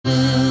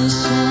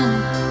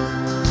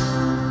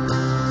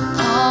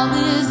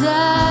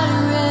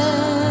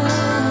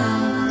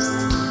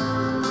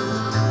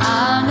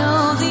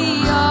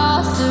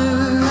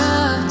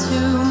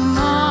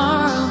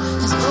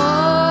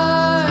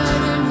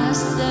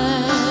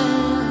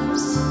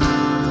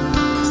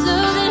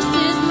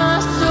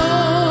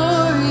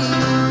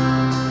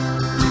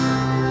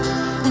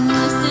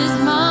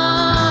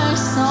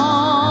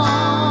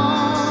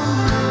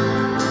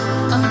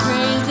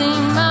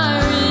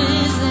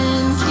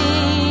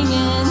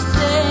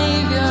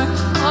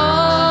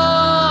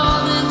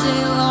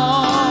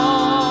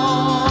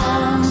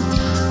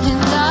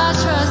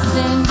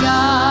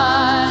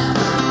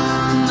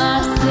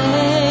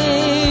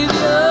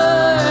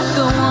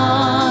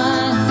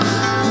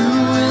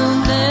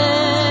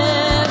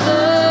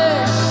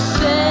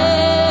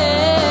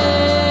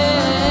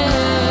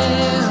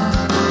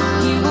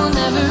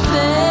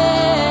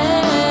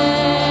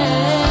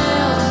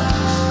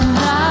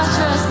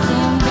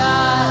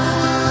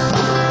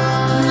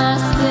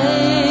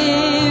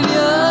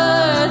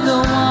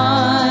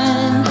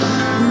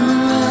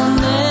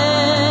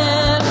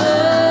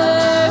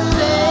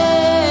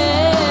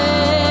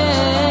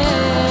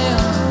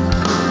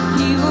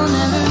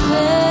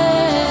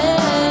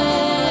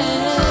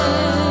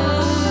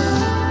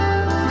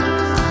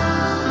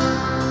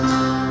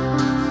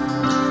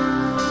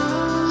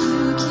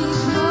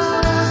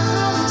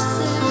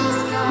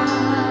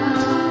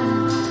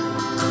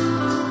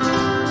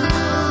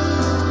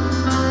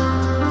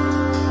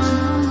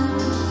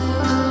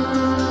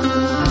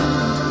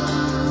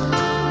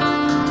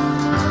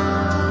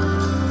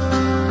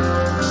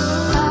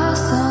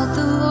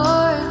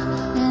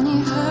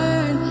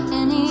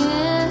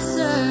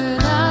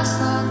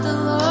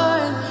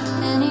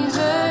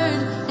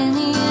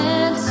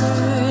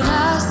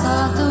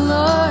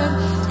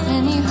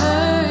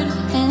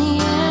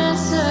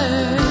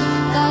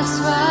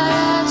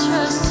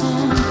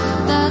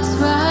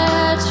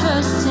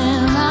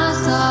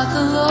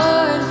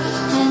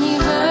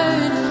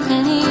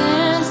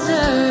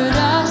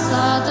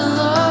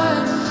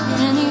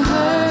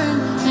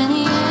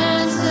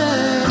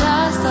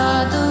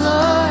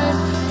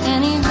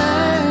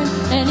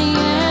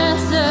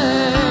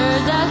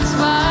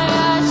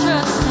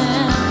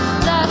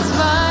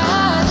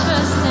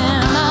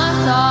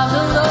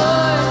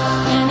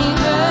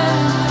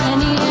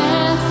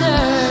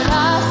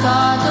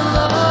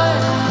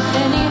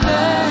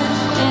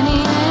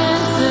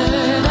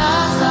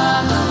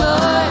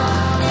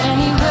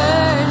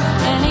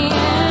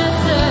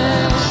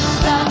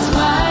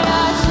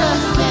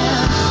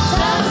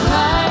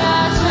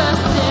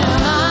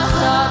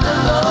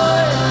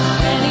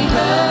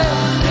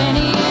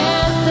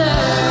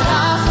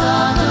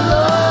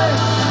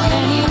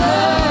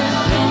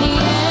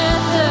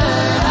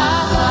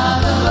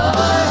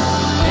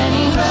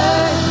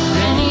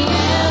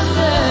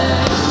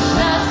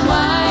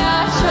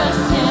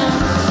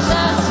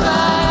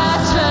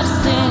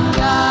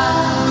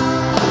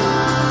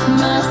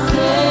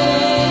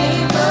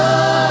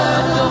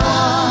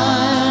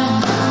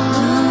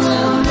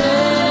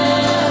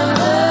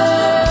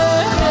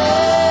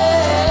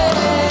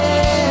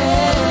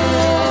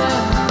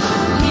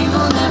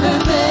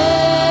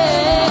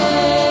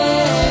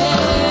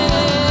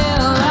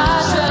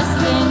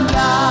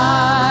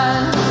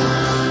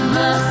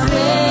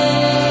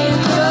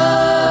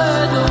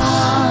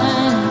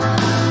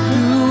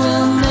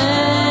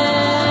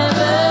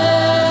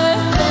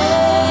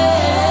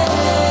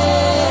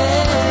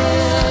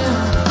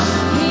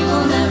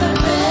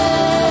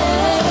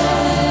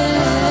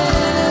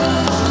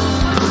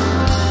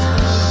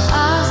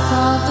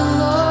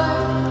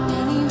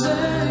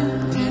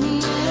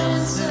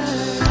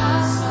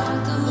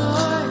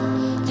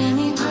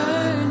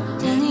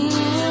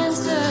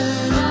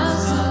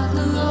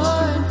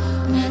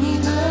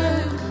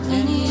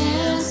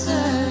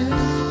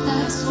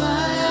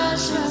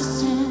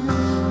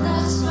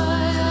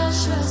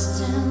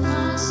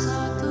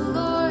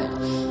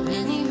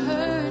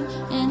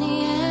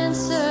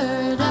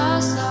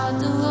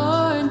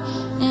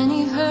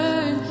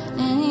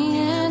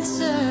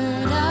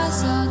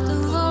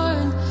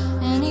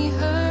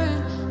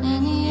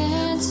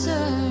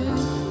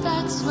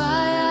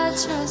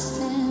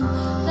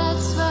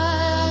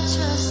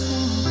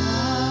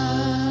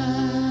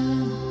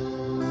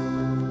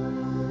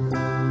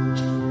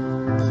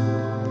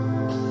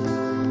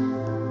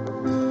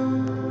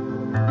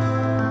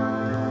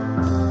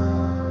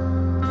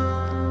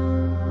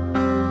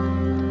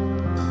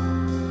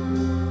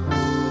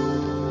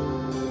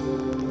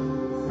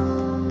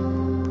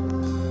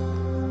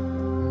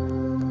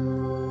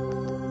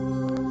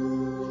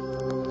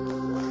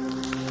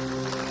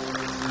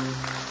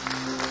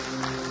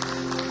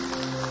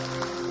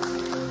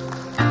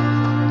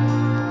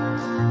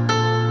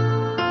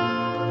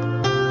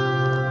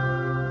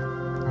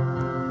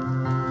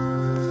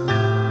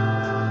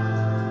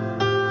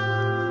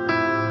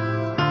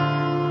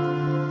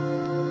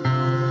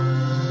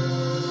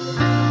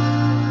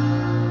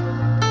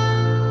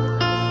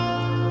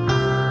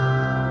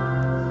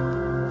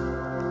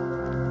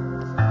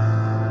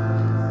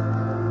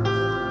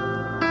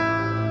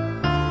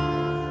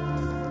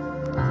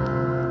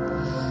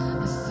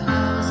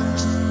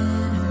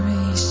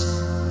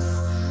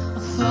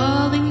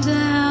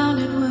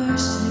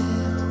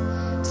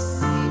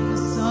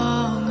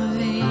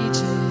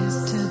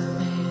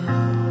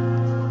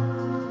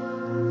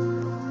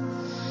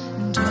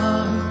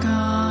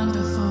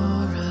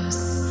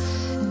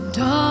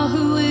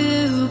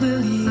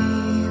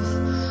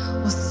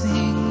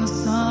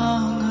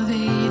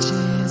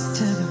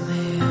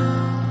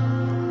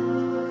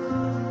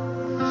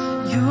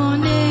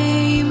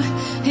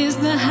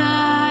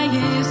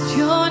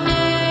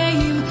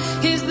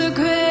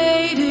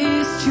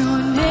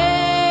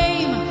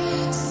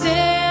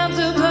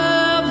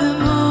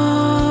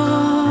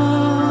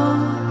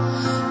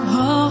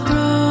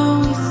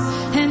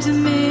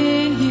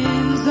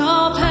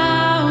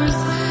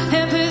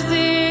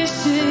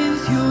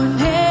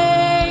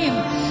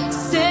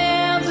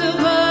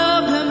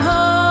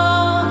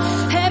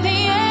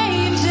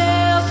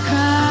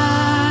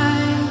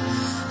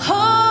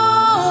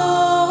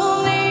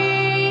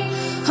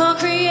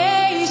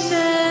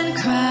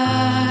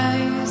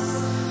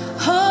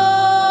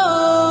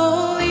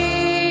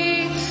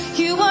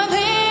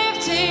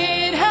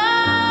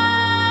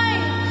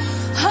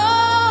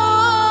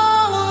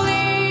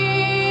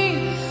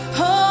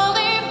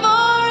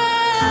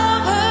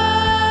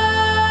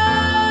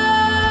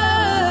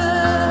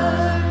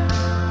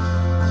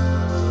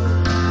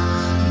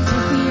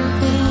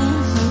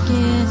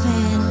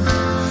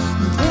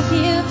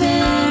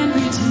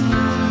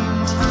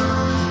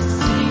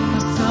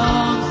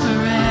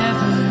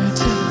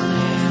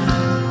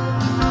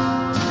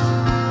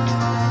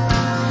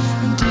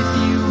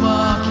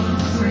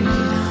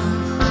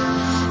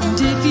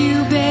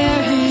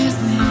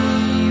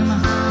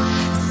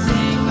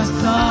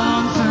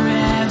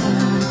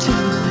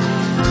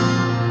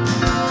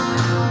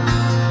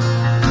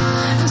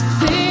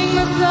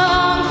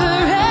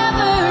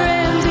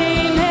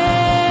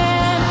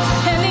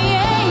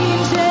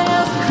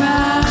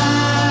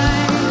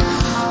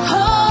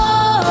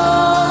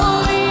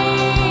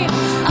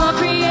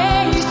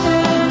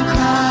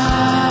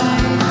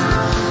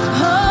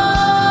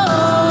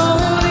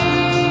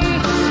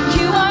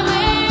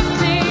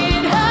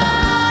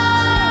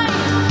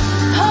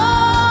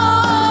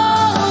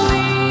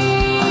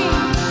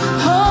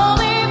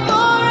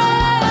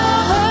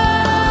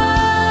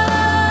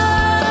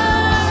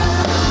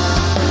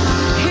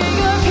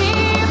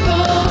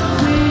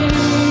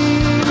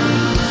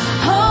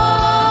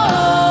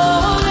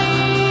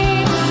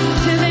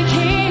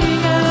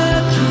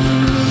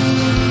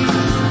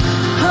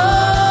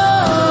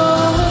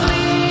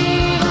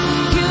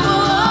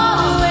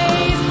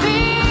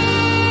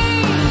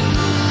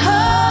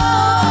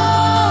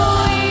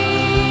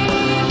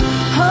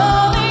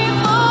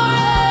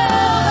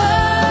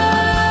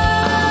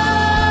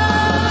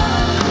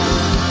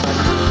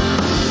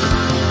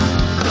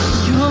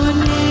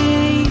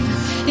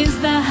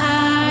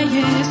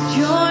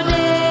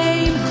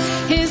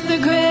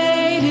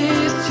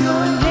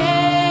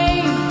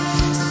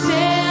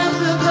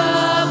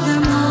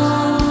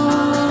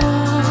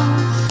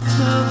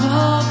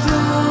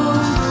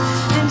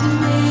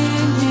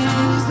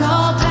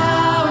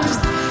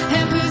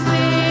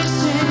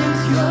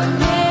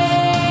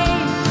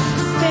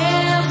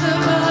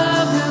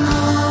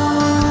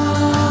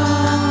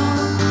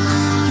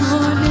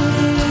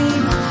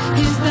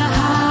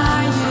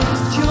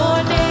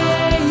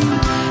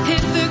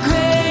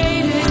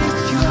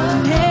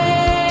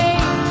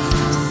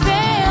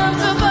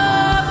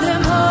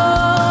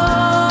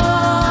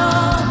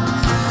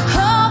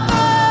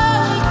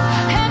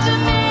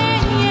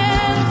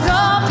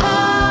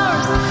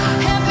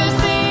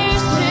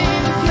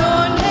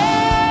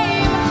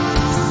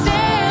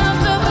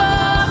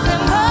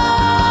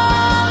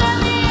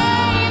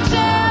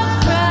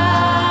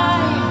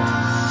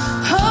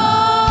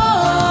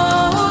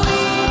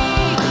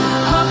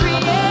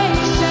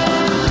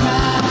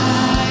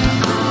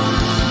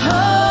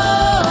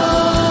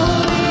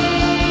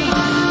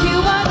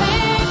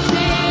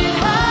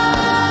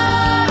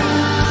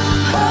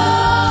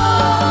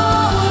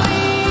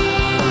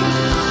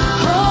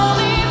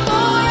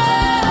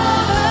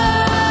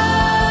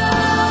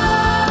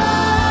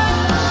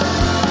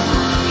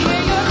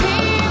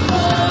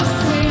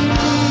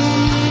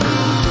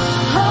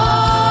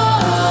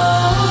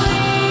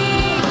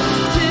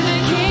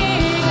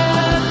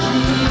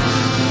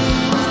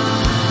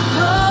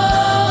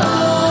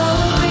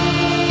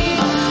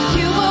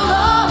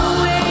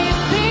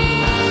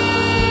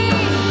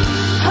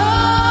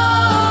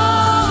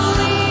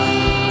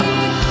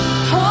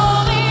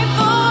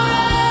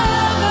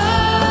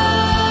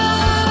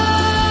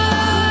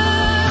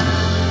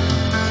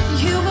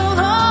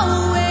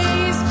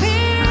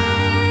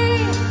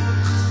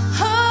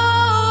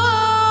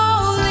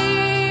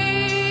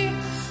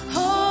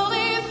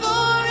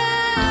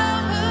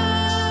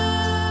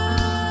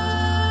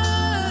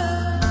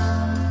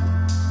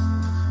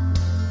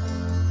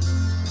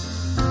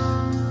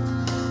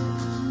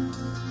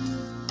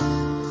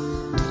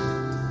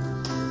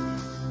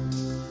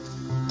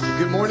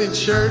Good morning,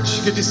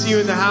 church. Good to see you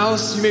in the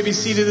house. You may be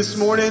seated this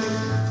morning.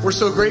 We're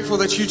so grateful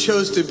that you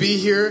chose to be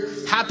here.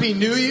 Happy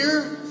New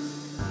Year.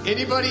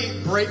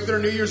 Anybody break their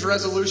New Year's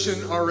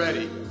resolution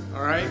already?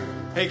 All right.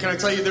 Hey, can I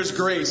tell you there's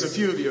grace? A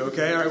few of you,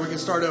 okay? All right, we can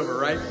start over,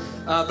 right?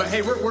 But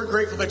hey, we're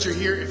grateful that you're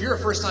here. If you're a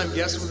first-time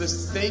guest with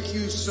us, thank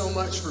you so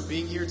much for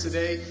being here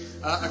today.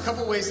 A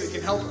couple ways that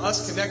can help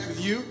us connect with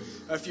you.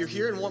 If you're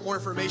here and want more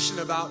information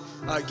about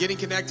getting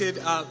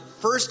connected,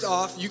 first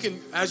off, you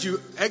can, as you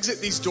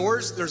exit these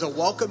doors, there's a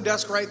welcome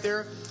desk right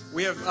there.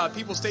 We have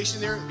people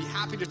stationed there. We'd be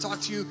happy to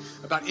talk to you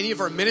about any of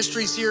our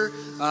ministries here.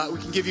 We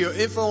can give you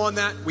info on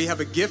that. We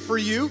have a gift for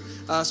you,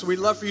 so we'd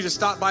love for you to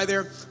stop by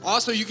there.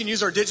 Also, you can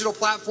use our digital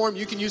platform.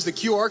 You can use the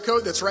QR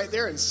code that's right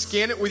there and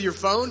scan it with your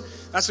phone.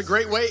 That's a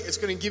great way. It's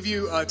going to give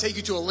you, take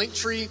you to a link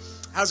tree.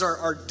 Has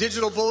our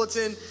digital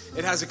bulletin.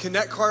 It has a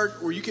connect card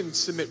where you can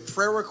submit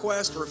prayer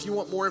requests, or if you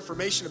want more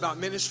information about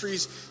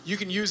ministries, you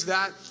can use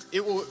that.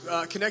 It will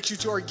connect you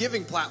to our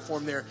giving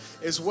platform there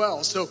as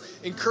well. So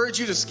encourage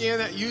you to scan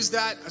that, use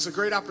that. It's a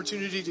great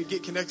opportunity to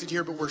get connected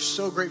here, but we're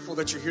so grateful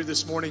that you're here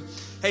this morning.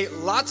 Hey,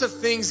 lots of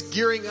things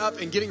gearing up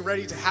and getting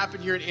ready to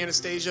happen here at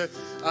Anastasia.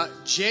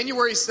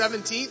 January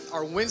 17th,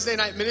 our Wednesday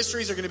night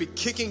ministries are going to be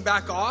kicking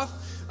back off.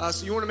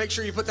 So you want to make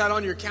sure you put that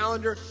on your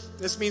calendar.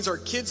 This means our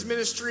kids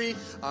ministry,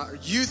 our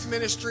youth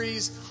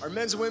ministries, our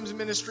men's and women's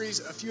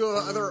ministries, a few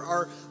other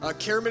our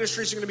care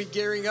ministries are going to be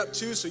gearing up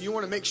too. So you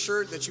want to make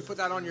sure that you put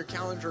that on your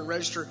calendar and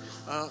register.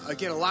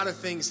 Again, a lot of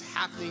things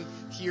happening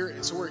here,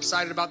 and so we're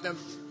excited about them.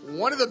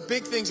 One of the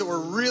big things that we're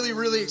really,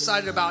 really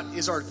excited about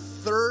is our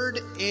third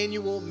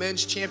annual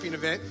Men's Champion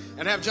event.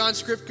 And I have John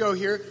Scripko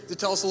here to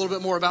tell us a little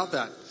bit more about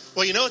that.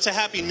 Well, you know, it's a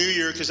happy new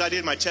year because I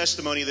did my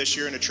testimony this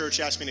year and the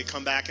church asked me to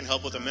come back and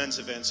help with a men's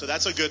event. So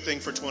that's a good thing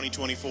for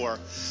 2024.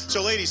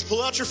 So ladies,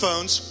 pull out your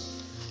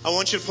phones. I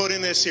want you to put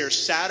in this here.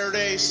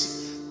 Saturday,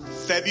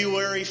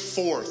 February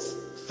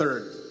 4th.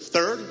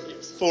 3rd?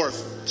 Yes.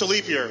 4th. It's a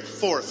leap year.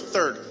 4th,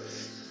 3rd.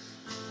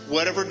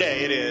 Whatever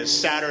day it is,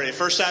 Saturday,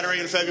 first Saturday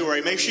in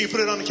February. Make sure you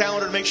put it on the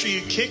calendar. Make sure you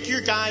kick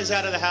your guys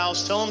out of the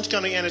house. Tell them to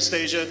come to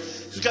Anastasia.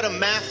 We've got a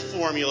math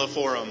formula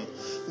for them.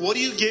 What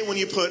do you get when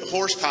you put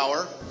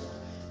horsepower,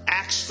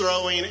 axe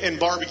throwing, and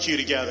barbecue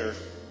together?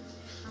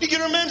 You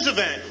get a men's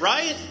event,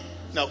 right?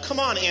 No,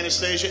 come on,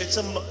 Anastasia.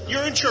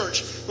 You're in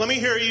church. Let me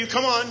hear you.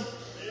 Come on.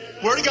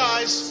 Where are the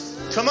guys?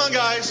 Come on,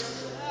 guys.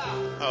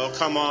 Oh,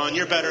 come on.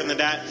 You're better than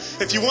that.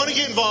 If you want to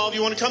get involved,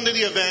 you want to come to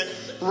the event,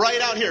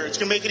 right out here. It's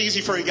going to make it easy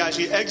for you guys.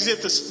 You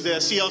exit the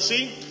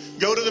CLC,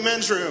 go to the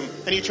men's room,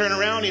 and you turn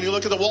around and you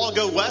look at the wall,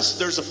 go west.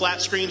 There's the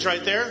flat screens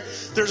right there.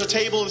 There's a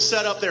table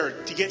set up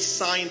there to get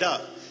signed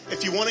up.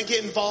 If you want to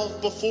get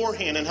involved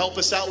beforehand and help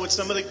us out with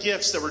some of the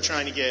gifts that we're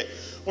trying to get,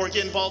 or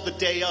get involved the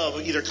day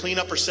of, either clean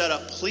up or set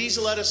up, please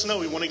let us know.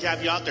 We want to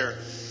have you out there.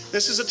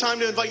 This is a time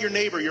to invite your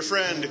neighbor, your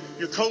friend,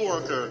 your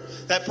coworker,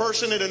 that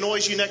person that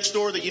annoys you next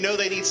door that you know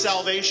they need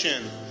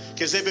salvation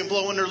because they've been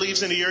blowing their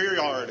leaves into your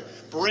yard.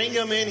 Bring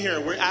them in here.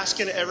 We're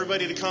asking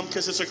everybody to come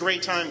because it's a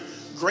great time.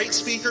 Great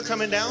speaker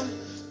coming down.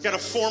 Got a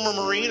former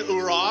Marine,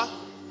 Ura.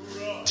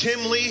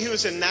 Tim Lee, who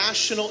is a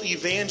national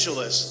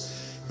evangelist,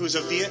 who is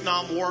a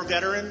Vietnam War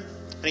veteran,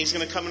 and he's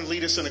going to come and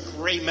lead us in a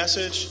great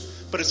message.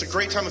 But it's a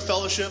great time of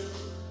fellowship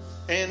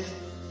and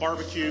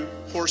barbecue,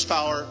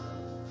 horsepower,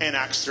 and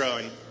axe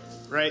throwing.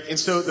 Right, and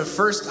so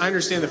I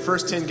understand the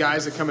first 10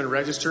 guys that come and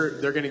register,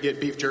 they're going to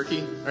get beef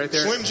jerky right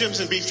there. Slim Jims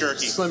and beef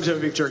jerky. Slim Jim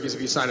and beef jerkies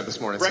if you sign up this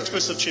morning.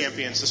 Breakfast of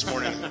champions this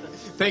morning.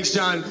 Thanks,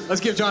 John.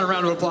 Let's give John a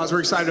round of applause.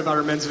 We're excited about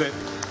our men's event.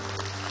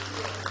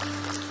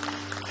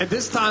 At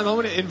this time, I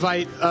want to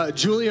invite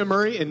Julia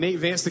Murray and Nate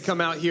Vance to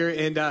come out here.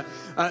 And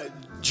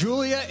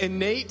Julia and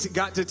Nate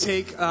got to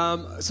take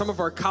some of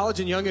our college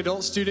and young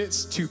adult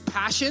students to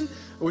Passion,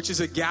 which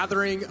is a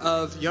gathering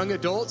of young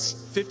adults,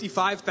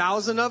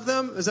 55,000 of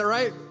them. Is that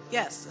right?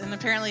 Yes, and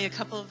apparently a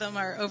couple of them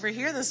are over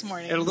here this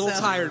morning. And a little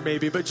tired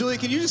maybe. But Julia,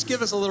 can you just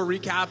give us a little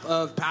recap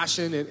of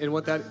Passion and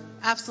what that...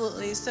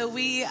 Absolutely. So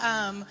we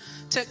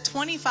took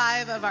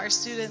 25 of our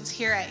students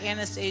here at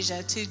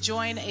Anastasia to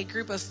join a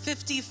group of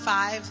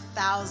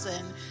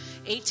 55,000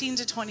 18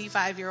 to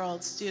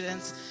 25-year-old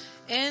students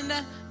in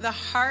the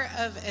heart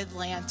of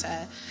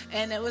Atlanta.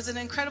 And it was an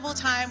incredible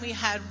time. We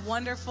had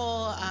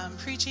wonderful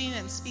preaching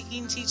and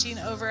speaking, teaching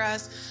over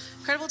us.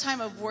 Incredible time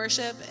of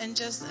worship and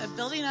just a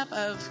building up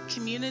of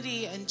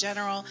community in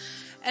general.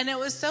 And it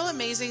was so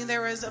amazing.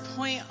 There was a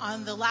point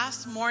on the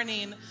last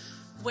morning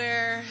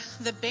where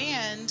the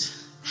band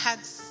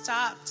had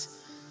stopped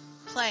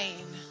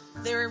playing.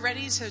 They were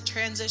ready to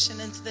transition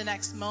into the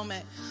next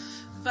moment.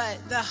 But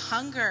the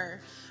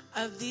hunger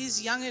of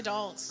these young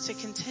adults to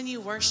continue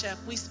worship,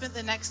 we spent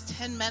the next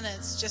 10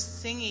 minutes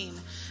just singing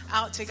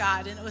out to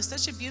God. And it was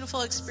such a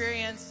beautiful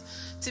experience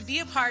to be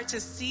a part,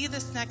 to see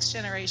this next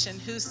generation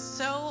who's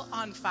so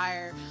on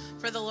fire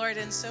for the Lord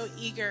and so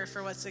eager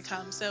for what's to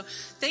come. So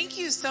thank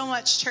you so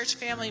much, church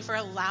family, for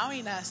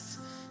allowing us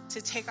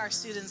to take our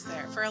students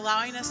there, for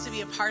allowing us to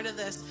be a part of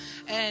this.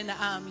 And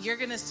you're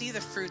going to see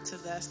the fruits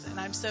of this. And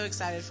I'm so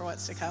excited for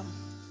what's to come.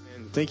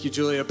 And Thank you,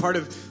 Julia. Part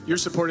of your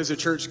support as a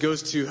church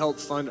goes to help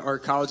fund our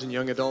college and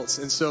young adults.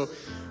 And so,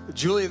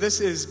 Julia, this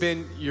has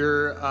been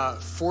your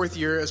fourth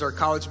year as our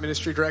college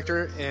ministry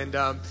director. And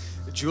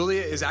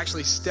Julia is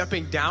actually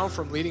stepping down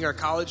from leading our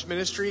college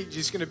ministry.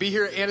 She's going to be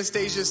here at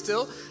Anastasia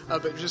still,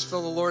 but just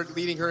feel the Lord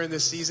leading her in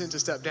this season to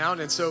step down.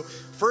 And so,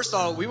 first of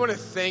all, we want to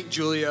thank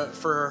Julia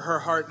for her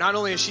heart. Not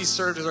only has she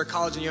served as our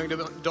college and young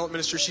adult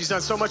minister, she's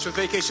done so much with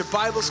Vacation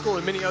Bible School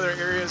and many other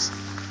areas.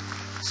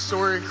 So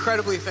we're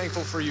incredibly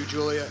thankful for you,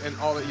 Julia, and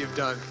all that you've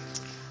done.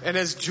 And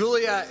as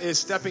Julia is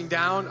stepping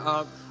down,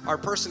 our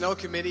personnel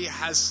committee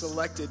has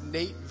selected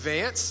Nate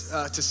Vance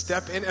to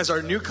step in as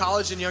our new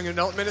college and young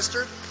adult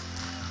minister.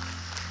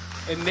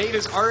 And Nate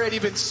has already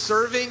been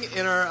serving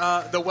in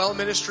our the Well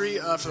ministry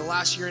for the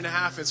last year and a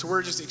half. And so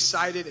we're just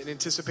excited and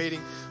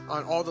anticipating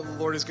on all that the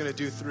Lord is going to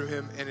do through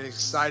him, and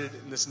excited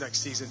in this next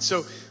season. So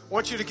I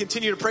want you to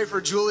continue to pray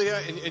for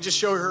Julia and just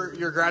show her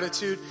your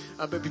gratitude,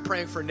 but be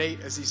praying for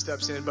Nate as he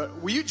steps in.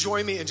 But will you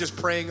join me in just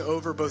praying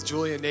over both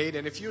Julia and Nate?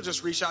 And if you'll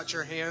just reach out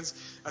your hands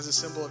as a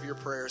symbol of your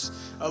prayers.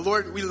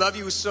 Lord, we love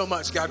you so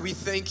much, God. We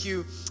thank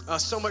you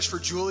so much for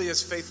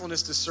Julia's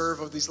faithfulness to serve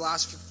over these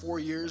last 4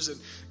 years. And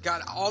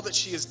God, all that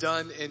she has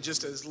done and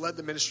just has led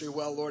the ministry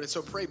well, Lord. And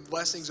so pray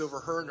blessings over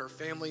her and her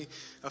family.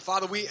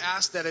 Father, we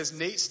ask that as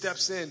Nate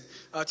steps in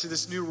to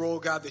this new role,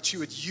 God, that you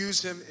would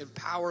use him in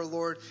power,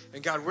 Lord.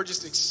 And God, we're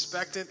just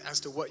expectant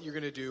as to what you're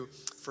going to do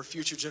for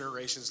future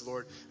generations,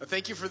 Lord.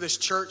 Thank you for this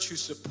church who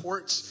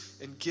supports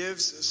and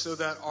gives so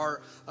that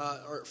our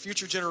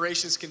future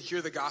generations can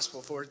hear the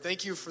gospel, Lord.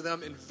 Thank you for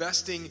them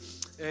investing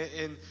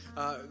in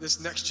this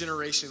next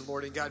generation,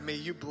 Lord. And God, may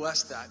you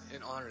bless that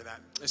and honor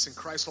that. It's in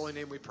Christ's holy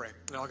name we pray.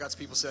 And all God's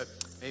people said,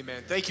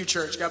 amen. Thank you,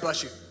 church. God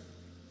bless you.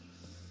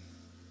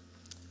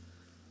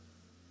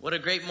 What a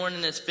great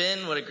morning it's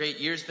been. What a great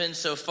year's been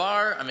so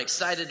far. I'm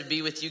excited to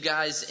be with you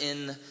guys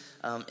in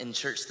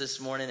church this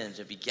morning and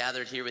to be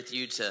gathered here with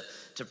you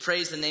to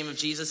praise the name of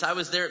Jesus. I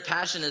was there at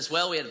Passion as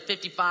well. We had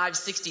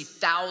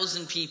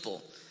 60,000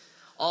 people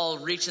all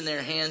reaching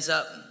their hands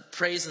up,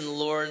 praising the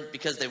Lord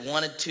because they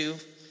wanted to,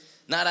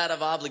 not out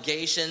of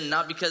obligation,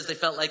 not because they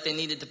felt like they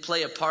needed to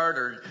play a part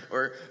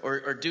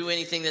or do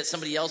anything that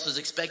somebody else was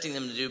expecting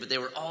them to do, but they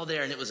were all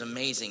there, and it was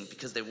amazing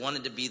because they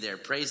wanted to be there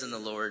praising the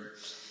Lord.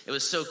 It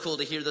was so cool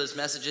to hear those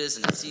messages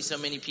and to see so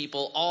many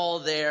people all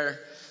there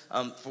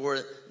for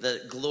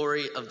the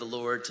glory of the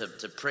Lord,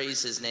 to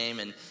praise his name.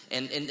 And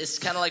it's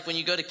kind of like when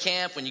you go to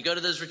camp, when you go to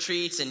those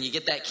retreats and you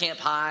get that camp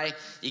high,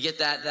 you get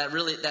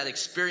that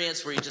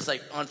experience where you're just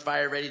like on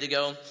fire, ready to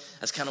go.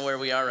 That's kind of where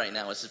we are right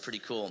now. This is pretty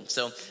cool.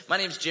 So my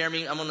name's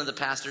Jeremy. I'm one of the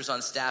pastors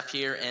on staff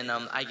here, and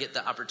I get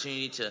the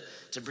opportunity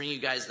to bring you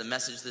guys the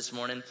message this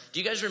morning.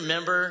 Do you guys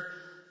remember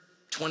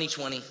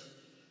 2020?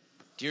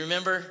 Do you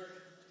remember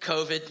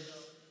COVID?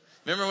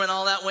 Remember when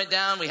all that went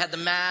down? We had the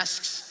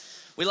masks.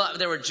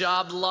 There were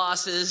job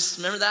losses.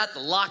 Remember that? The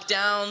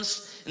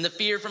lockdowns and the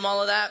fear from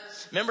all of that.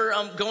 Remember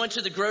going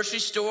to the grocery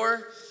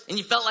store and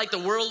you felt like the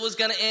world was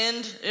going to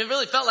end? It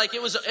really felt like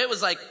it was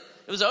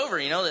over,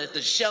 you know,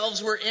 the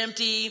shelves were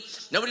empty.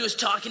 Nobody was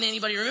talking to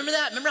anybody. Remember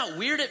that? Remember how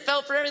weird it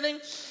felt for everything?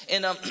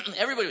 And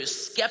everybody was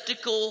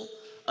skeptical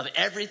of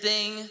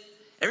everything.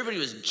 Everybody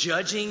was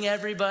judging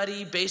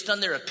everybody based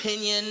on their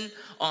opinion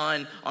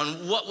on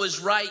what was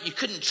right. You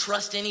couldn't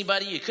trust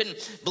anybody. You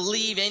couldn't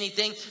believe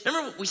anything.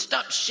 Remember, we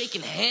stopped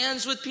shaking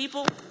hands with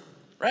people,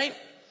 right?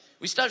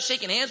 We stopped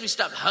shaking hands. We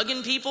stopped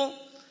hugging people.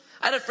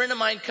 I had a friend of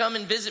mine come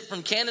and visit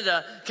from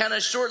Canada kind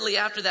of shortly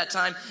after that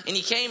time, and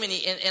he came and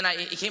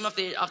he came off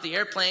the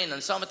airplane, and I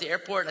saw him at the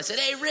airport, and I said,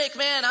 "Hey, Rick,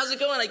 man, how's it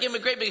going?" I gave him a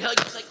great big hug.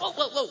 He's like,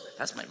 "Whoa.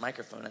 That's my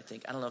microphone, I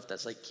think. I don't know if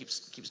that's like keeps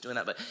doing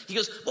that, but he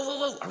goes,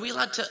 "Whoa. Are we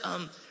allowed to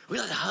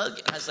hug?"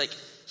 And I was like,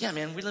 "Yeah,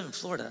 man, we live in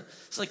Florida.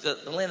 It's like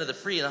the land of the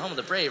free and the home of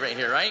the brave right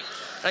here, right?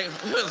 Like,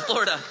 we live in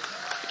Florida.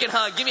 We can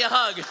hug. Give me a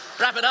hug.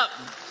 Wrap it up,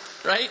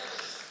 right?"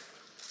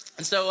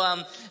 And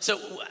so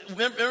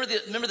remember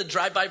the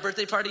drive-by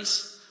birthday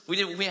parties?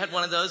 We had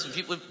one of those, and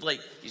people would,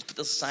 you put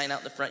the sign out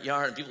in the front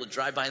yard, and people would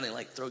drive by, and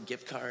they throw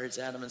gift cards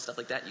at them and stuff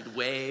like that. And you'd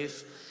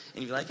wave,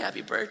 and you'd be like,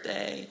 "Happy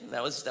birthday." And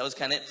that was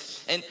kind of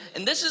it.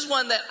 And this is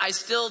one that I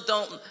still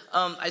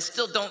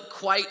don't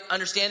quite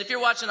understand. If you're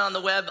watching on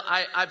the web,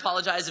 I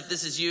apologize if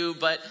this is you,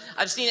 but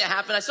I've seen it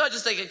happen. I saw it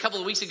just a couple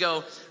of weeks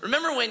ago.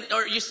 Remember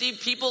or you see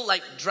people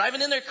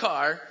driving in their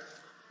car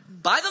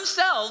by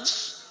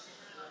themselves,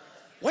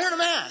 wearing a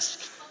mask.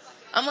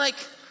 I'm like,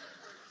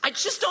 I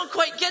just don't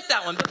quite get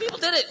that one, but people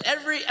did it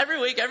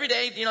every week, every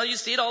day. You know, you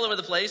see it all over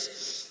the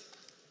place.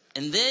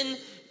 And then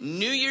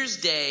New Year's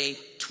Day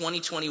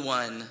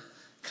 2021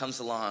 comes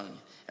along.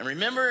 And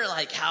remember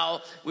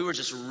how we were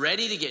just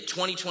ready to get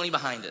 2020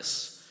 behind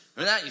us.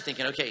 Remember that? You're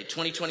thinking, okay,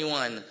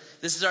 2021,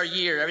 this is our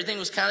year. Everything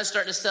was kind of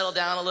starting to settle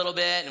down a little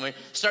bit, and we're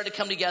starting to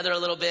come together a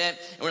little bit.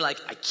 And we're like,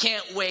 I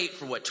can't wait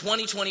for what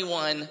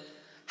 2021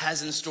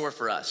 has in store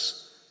for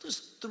us. It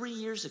was 3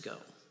 years ago.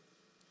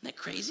 Isn't that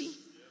crazy?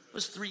 It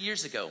was 3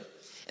 years ago.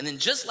 And then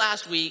just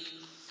last week,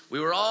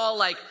 we were all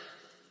like,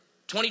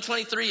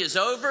 2023 is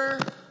over.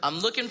 I'm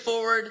looking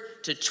forward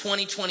to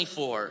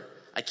 2024.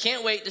 I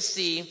can't wait to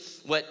see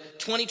what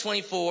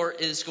 2024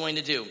 is going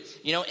to do.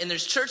 You know, and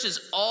there's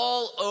churches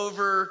all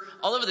over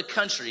the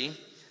country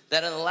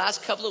that in the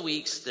last couple of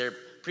weeks, they're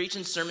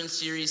preaching sermon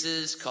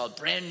series called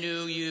Brand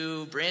New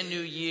You, Brand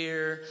New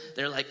Year.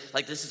 They're like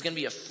this is going to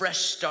be a fresh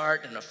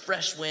start and a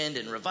fresh wind,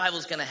 and revival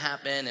is going to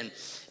happen,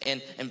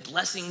 and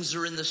blessings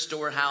are in the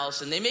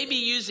storehouse. And they may be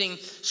using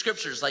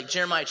scriptures like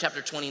Jeremiah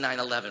chapter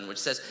 29:11, which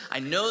says, I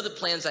know the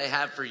plans I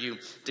have for you,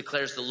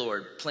 declares the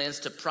Lord,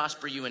 plans to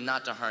prosper you and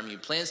not to harm you,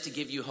 plans to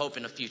give you hope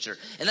in a future.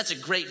 And that's a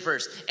great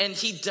verse. And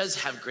he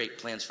does have great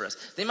plans for us.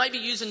 They might be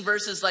using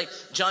verses like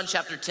John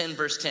chapter 10,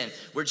 verse 10,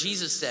 where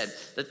Jesus said,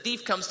 the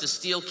thief comes to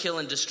steal, kill,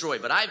 and destroy,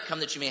 but I've come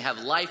that you may have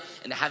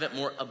life and to have it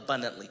more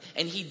abundantly.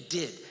 And he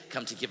did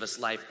come to give us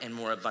life and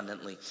more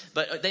abundantly.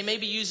 But they may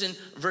be using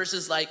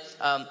verses like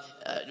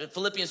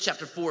Philippians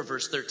chapter 4,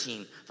 verse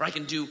 13, for I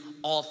can do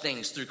all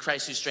things through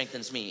Christ who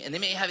strengthens me. And they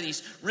may have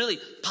these really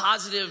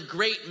positive,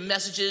 great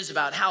messages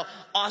about how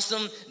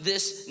awesome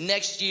this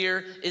next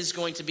year is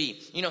going to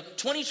be. You know,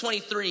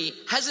 2023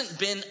 hasn't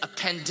been a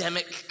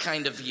pandemic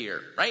kind of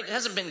year, right? It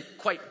hasn't been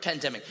quite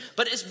pandemic,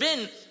 but it's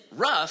been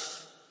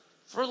rough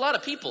for a lot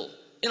of people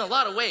in a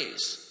lot of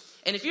ways.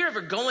 And if you're ever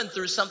going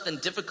through something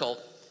difficult,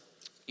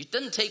 it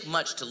doesn't take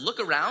much to look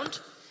around, and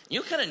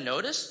you'll kind of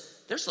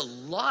notice there's a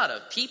lot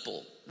of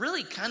people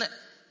really kind of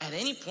at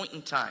any point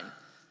in time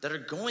that are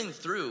going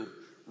through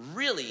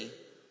really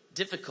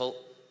difficult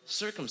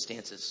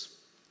circumstances.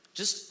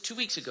 Just 2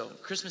 weeks ago,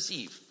 Christmas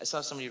Eve, I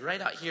saw somebody right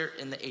out here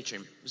in the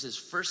atrium. It was his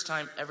first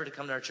time ever to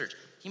come to our church.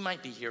 He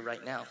might be here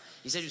right now.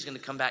 He said he was going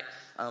to come back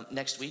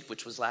next week,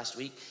 which was last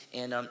week.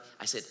 And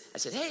I said,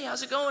 hey,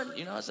 how's it going?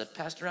 You know, I was a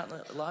pastor out in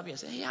the lobby. I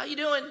said, hey, how you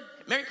doing?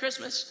 Merry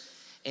Christmas.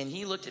 And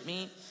he looked at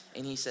me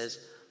and he says,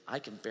 I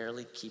can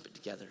barely keep it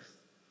together.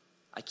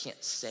 I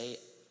can't say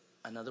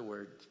another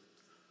word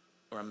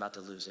or I'm about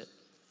to lose it.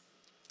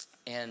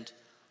 And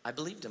I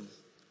believed him.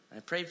 I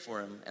prayed for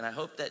him. And I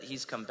hope that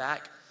he's come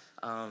back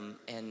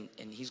and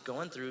he's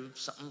going through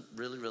something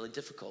really, really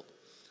difficult.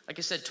 Like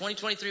I said,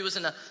 2023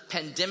 wasn't a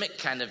pandemic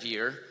kind of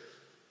year,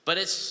 but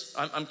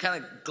I'm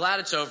kind of glad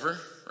it's over,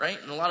 right?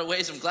 In a lot of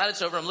ways, I'm glad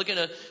it's over. I'm looking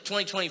at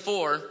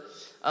 2024,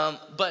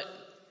 but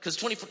because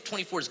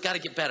 2024 has got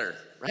to get better,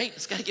 right?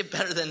 It's got to get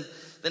better than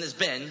it's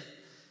been.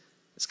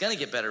 It's going to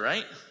get better,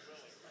 right?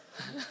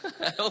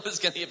 I hope it's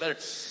going to get better.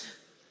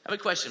 I have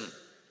a question.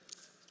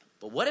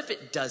 But what if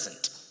it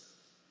doesn't?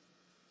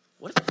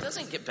 What if it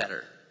doesn't get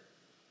better?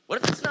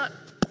 What if it's not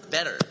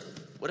better?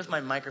 What if my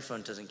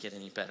microphone doesn't get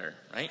any better,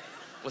 right?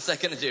 What's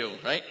that going to do,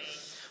 right?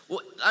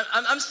 Well,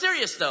 I'm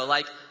serious, though.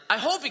 Like, I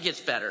hope it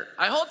gets better.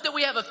 I hope that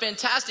we have a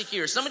fantastic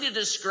year. Somebody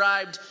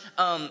described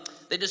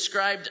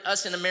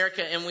us in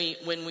America, and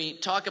when we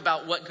talk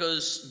about what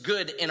goes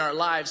good in our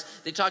lives,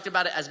 they talked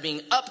about it as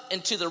being up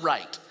and to the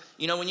right.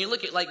 You know, when you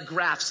look at like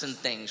graphs and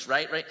things,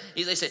 right?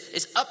 They say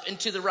it's up and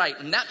to the right,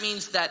 and that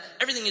means that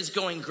everything is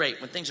going great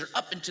when things are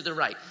up and to the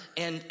right.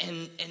 And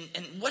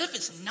what if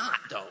it's not,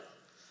 though?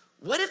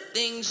 What if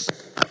things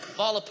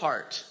fall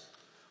apart?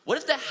 What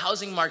if the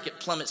housing market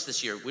plummets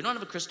this year? We don't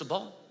have a crystal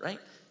ball, right?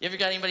 You ever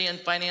got anybody in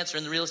finance or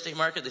in the real estate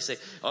market? They say,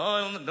 oh,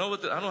 I don't know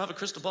I don't have a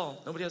crystal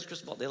ball. Nobody has a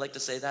crystal ball. They like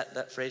to say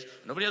that phrase.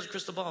 Nobody has a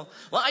crystal ball.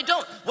 Well, I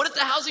don't. What if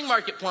the housing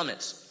market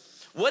plummets?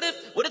 What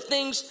if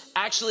things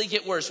actually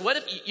get worse? What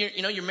if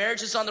your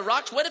marriage is on the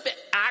rocks? What if it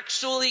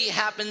actually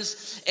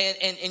happens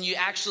and you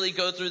actually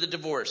go through the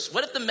divorce?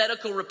 What if the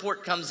medical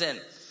report comes in?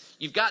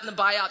 You've gotten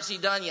the biopsy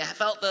done. You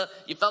felt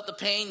the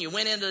pain. You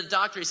went into the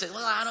doctor. He said,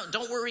 well,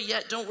 don't worry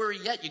yet. Don't worry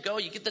yet. You go,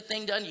 you get the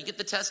thing done. You get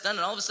the test done.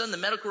 And all of a sudden the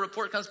medical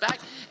report comes back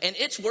and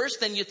it's worse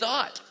than you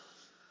thought.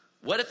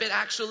 What if it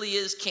actually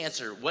is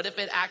cancer? What if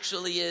it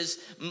actually is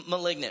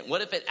malignant?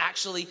 What if it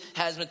actually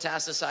has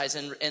metastasized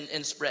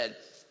and spread?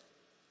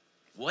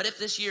 What if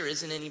this year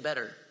isn't any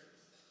better?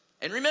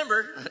 And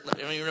remember,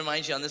 let me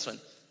remind you on this one.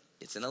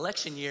 It's an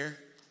election year,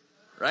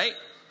 right?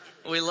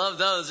 We love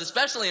those,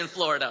 especially in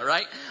Florida,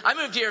 right? I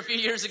moved here a few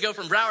years ago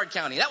from Broward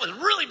County. That was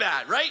really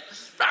bad, right?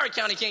 Broward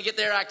County can't get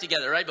their act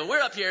together, right? But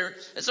we're up here.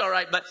 It's all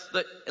right. But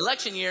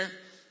election year,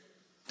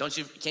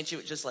 can't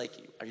you just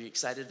are you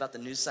excited about the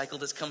news cycle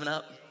that's coming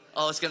up?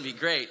 Oh, it's going to be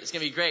great. It's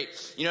going to be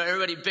great. You know,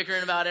 everybody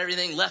bickering about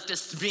everything,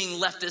 leftists being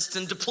leftists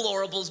and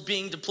deplorables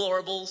being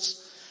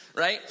deplorables,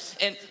 right?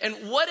 And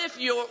what if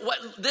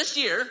this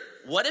year,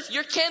 what if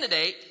your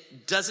candidate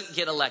doesn't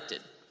get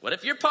elected? What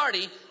if your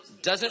party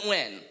doesn't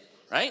win?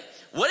 Right?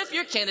 What if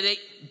your candidate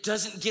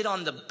doesn't get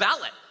on the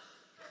ballot?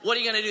 What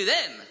are you going to do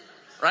then?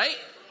 Right?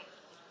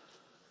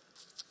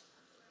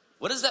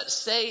 What does that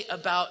say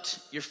about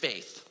your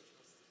faith?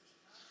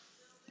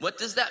 What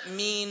does that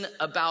mean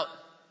about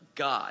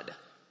God?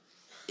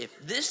 If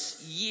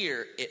this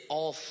year it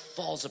all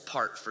falls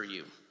apart for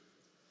you,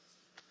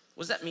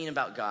 what does that mean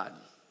about God?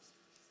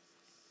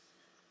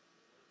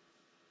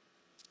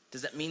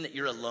 Does that mean that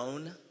you're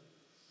alone?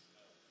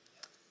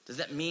 Does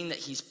that mean that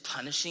he's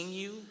punishing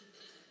you?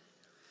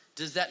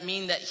 Does that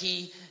mean that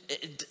he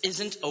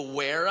isn't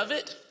aware of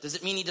it? Does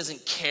it mean he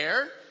doesn't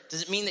care?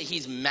 Does it mean that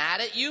he's mad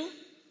at you?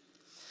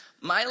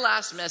 My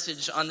last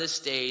message on this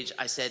stage,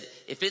 I said,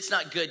 if it's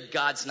not good,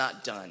 God's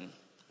not done,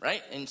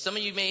 right? And some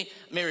of you may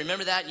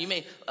remember that. You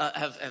may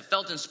have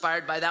felt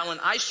inspired by that one.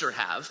 I sure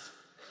have.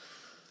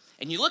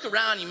 And you look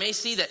around, you may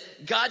see that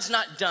God's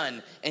not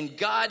done, and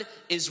God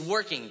is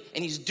working,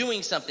 and he's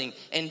doing something.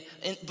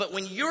 But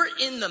when you're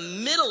in the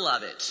middle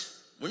of it,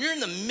 when you're in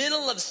the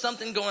middle of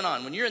something going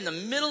on, when you're in the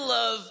middle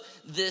of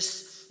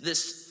this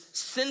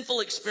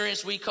sinful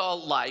experience we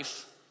call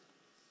life,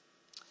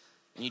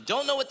 and you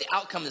don't know what the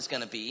outcome is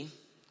going to be,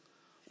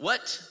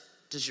 what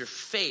does your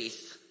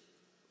faith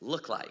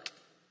look like?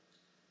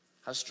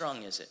 How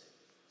strong is it?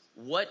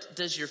 What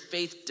does your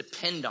faith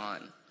depend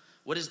on?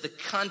 What is the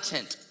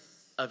content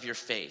of your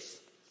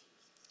faith?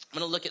 I'm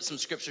going to look at some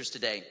scriptures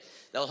today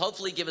that will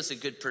hopefully give us a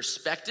good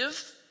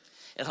perspective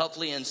and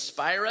hopefully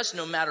inspire us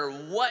no matter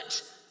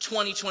what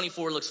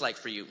 2024 looks like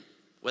for you,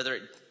 whether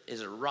it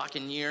is a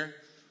rocking year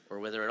or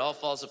whether it all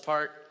falls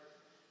apart.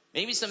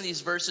 Maybe some of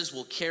these verses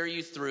will carry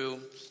you through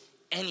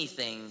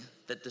anything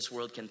that this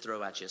world can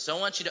throw at you. So I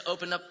want you to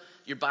open up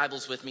your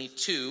Bibles with me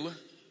to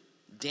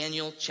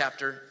Daniel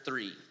chapter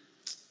 3.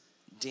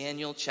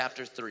 Daniel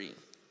chapter 3.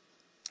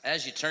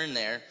 As you turn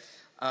there,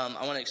 I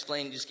want to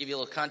explain, just give you a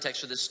little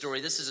context for this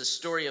story. This is a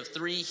story of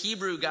 3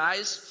 Hebrew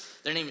guys.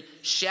 They're named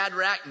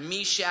Shadrach,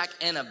 Meshach,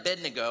 and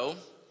Abednego.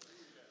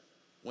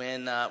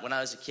 When I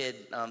was a kid,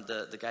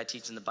 the guy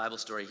teaching the Bible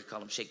story, he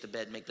called them shake the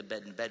bed, make the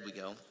bed, in bed we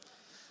go.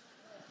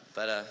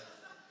 But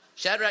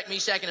Shadrach,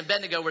 Meshach, and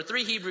Abednego were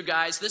 3 Hebrew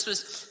guys. This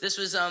was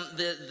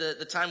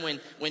the time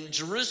when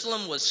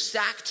Jerusalem was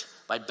sacked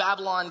by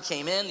Babylon,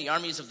 came in. The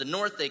armies of the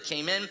north, they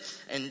came in,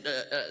 and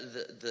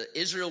the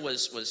Israel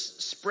was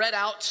spread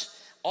out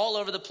all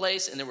over the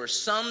place, and there were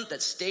some that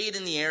stayed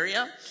in the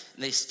area,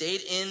 and they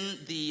stayed in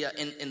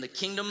the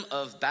kingdom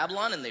of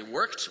Babylon, and they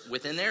worked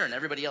within there, and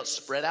everybody else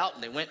spread out,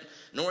 and they went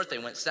north, they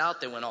went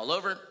south, they went all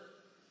over.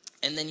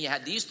 And then you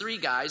had these 3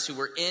 guys who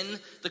were in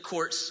the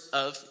courts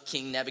of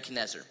King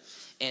Nebuchadnezzar.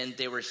 And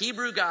they were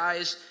Hebrew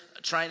guys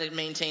trying to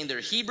maintain their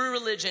Hebrew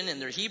religion and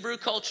their Hebrew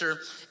culture,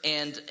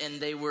 and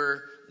they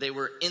were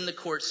in the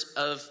courts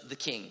of the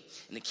king.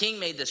 And the king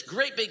made this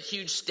great big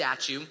huge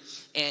statue,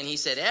 and he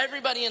said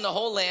everybody in the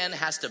whole land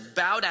has to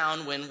bow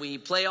down when we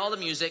play all the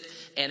music,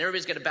 and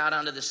everybody's got to bow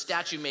down to the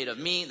statue made of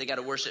me. They got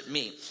to worship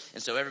me.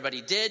 And so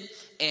everybody did,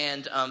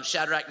 and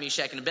Shadrach,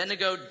 Meshach, and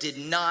Abednego did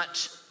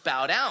not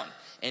bow down.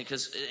 And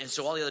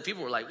so all the other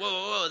people were like,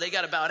 whoa, they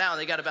got to bow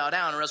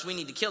down, or else we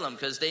need to kill them,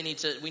 because we need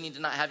to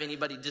not have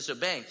anybody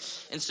disobeying.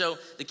 And so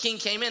the king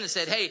came in and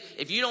said, hey,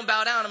 if you don't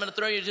bow down, I'm going to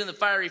throw you into the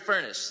fiery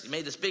furnace. He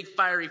made this big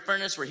fiery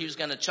furnace where he was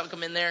going to chunk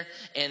them in there,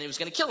 and he was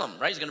going to kill them,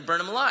 right? He's going to burn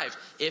them alive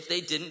if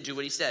they didn't do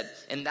what he said.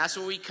 And that's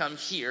where we come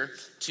here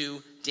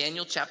to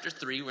Daniel chapter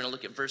 3. We're going to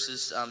look at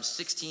verses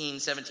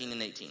 16, 17,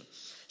 and 18.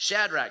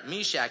 Shadrach,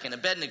 Meshach, and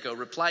Abednego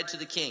replied to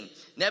the king,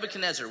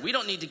 Nebuchadnezzar, we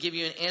don't need to give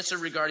you an answer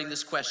regarding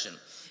this question.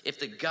 If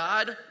the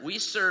God we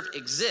serve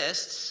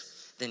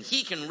exists, then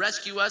he can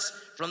rescue us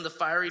from the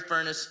fiery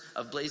furnace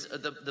of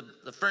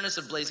the furnace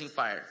of blazing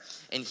fire.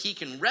 And he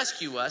can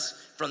rescue us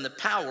from the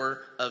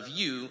power of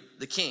you,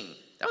 the king.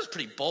 That was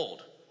pretty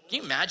bold. Can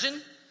you imagine?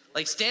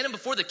 Like standing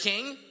before the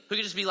king who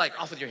could just be like,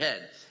 off with your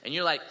head. And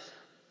you're like,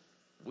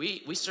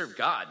 we serve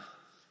God.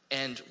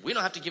 And we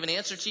don't have to give an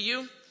answer to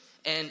you.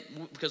 And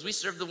because we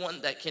serve the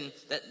one that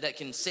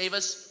can save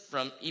us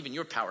from even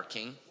your power,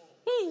 king.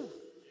 Woo!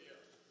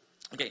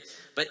 Okay,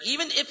 but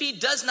even if he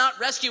does not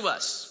rescue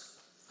us,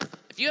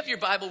 if you have your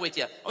Bible with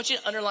you, I want you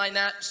to underline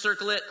that,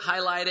 circle it,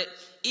 highlight it.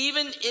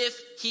 Even if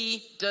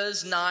he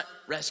does not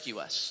rescue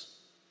us,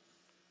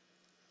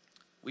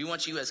 we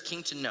want you as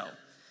king to know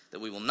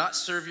that we will not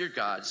serve your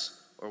gods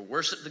or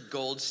worship the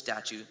gold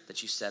statue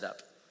that you set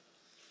up.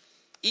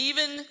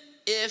 Even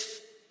if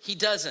he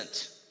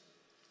doesn't.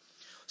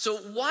 So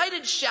why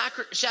did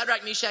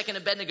Shadrach, Meshach, and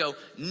Abednego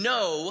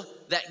know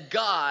that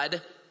God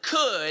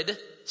could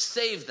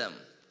save them?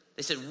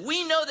 They said,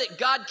 we know that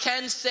God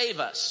can save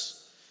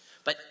us,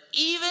 but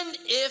even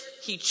if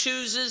he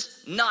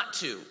chooses not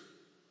to,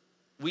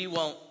 we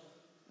won't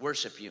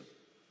worship you.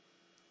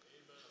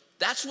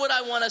 That's what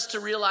I want us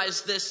to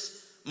realize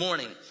this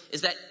morning,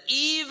 is that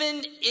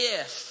even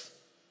if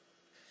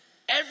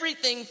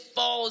everything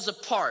falls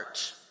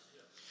apart,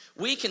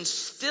 we can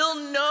still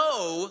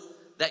know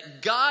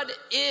that God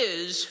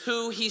is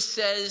who he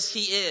says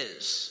he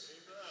is.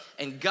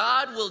 And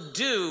God will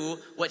do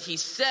what he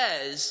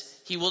says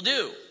he will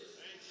do.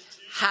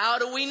 How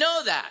do we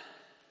know that?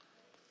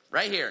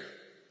 Right here.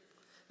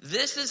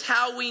 This is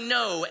how we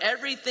know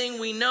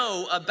everything we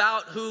know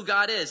about who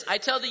God is. I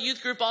tell the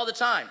youth group all the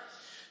time,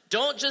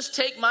 don't just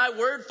take my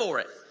word for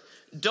it.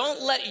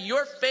 Don't let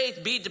your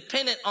faith be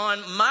dependent on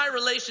my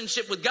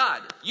relationship with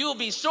God. You will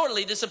be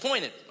sorely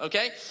disappointed,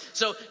 okay?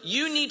 So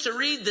you need to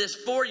read this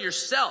for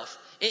yourself.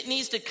 It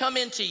needs to come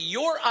into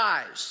your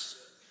eyes,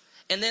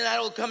 and then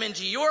that'll come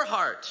into your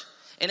heart.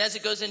 And as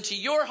it goes into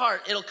your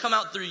heart, it'll come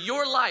out through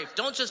your life.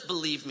 Don't just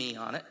believe me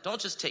on it.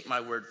 Don't just take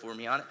my word for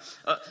me on it.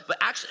 But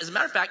actually, as a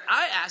matter of fact,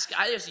 I ask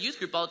a youth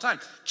group all the time,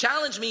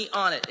 challenge me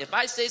on it. If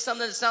I say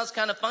something that sounds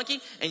kind of funky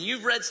and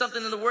you've read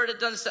something in the word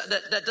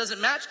that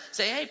doesn't match,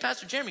 say, hey,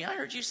 Pastor Jeremy, I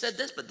heard you said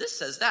this, but this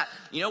says that.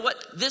 You know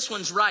what? This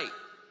one's right.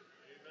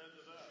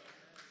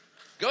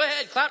 Go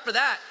ahead, clap for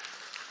that.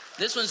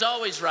 This one's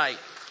always right.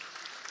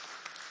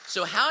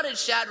 So how did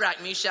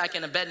Shadrach, Meshach,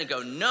 and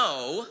Abednego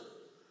know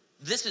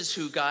this is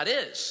who God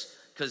is?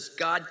 Because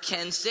God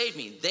can save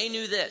me. They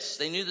knew this.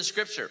 They knew the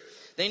scripture.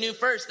 They knew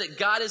first that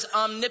God is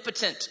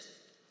omnipotent.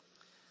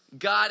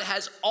 God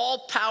has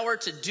all power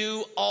to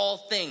do all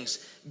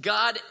things.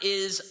 God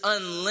is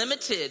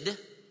unlimited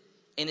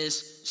in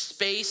his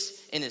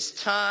space, in his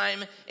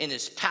time, in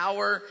his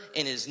power,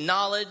 in his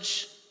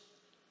knowledge.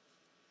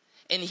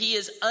 And he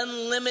is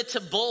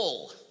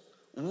unlimitable.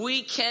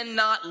 We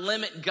cannot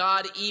limit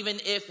God even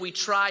if we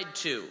tried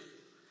to.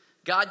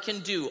 God can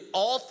do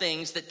all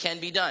things that can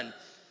be done.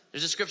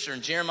 There's a scripture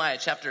in Jeremiah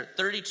chapter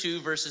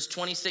 32, verses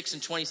 26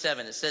 and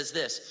 27. It says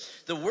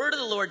this: the word of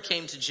the Lord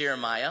came to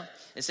Jeremiah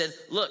and said,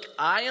 look,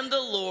 I am the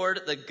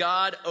Lord, the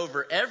God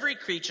over every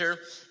creature.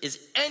 Is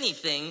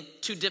anything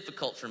too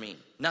difficult for me?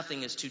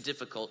 Nothing is too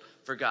difficult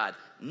for God.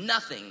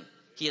 Nothing.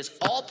 He has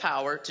all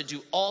power to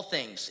do all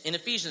things. In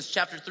Ephesians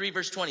chapter 3,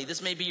 verse 20,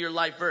 this may be your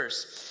life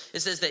verse. It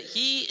says that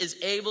he is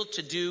able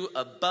to do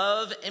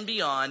above and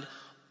beyond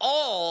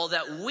all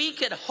that we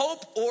could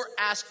hope or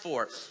ask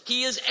for.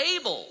 He is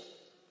able.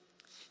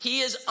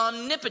 He is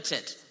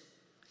omnipotent.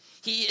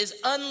 He is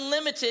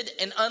unlimited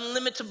and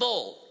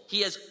unlimitable.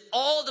 He has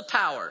all the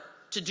power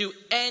to do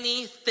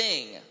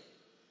anything.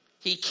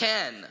 He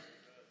can.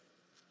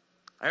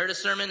 I heard a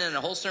sermon and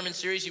a whole sermon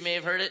series, you may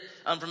have heard it,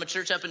 from a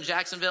church up in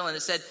Jacksonville, and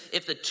it said,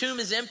 if the tomb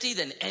is empty,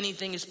 then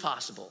anything is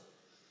possible.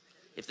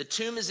 If the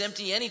tomb is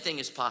empty, anything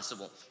is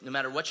possible. No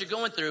matter what you're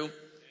going through,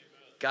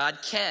 God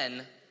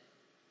can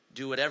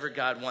do whatever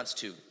God wants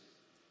to.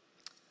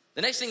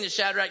 The next thing that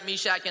Shadrach,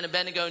 Meshach, and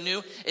Abednego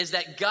knew is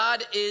that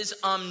God is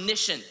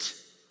omniscient.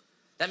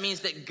 That means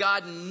that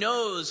God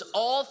knows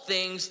all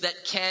things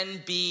that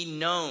can be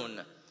known.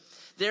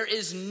 There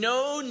is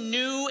no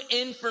new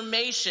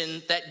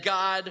information that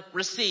God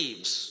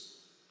receives.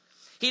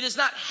 He does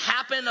not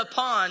happen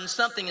upon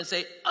something and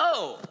say,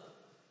 oh,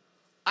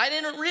 I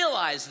didn't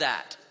realize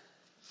that.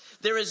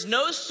 There is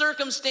no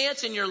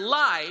circumstance in your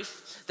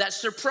life that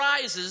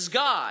surprises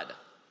God.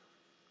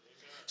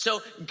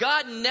 So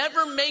God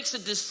never makes a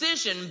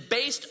decision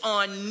based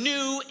on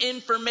new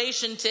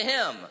information to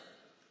him.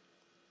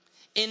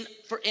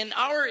 In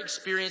our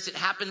experience, it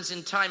happens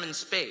in time and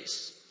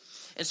space.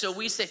 And so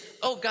we say,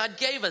 oh, God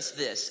gave us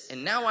this,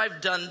 and now I've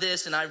done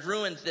this, and I've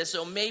ruined this,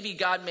 so maybe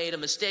God made a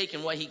mistake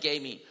in what he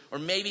gave me. Or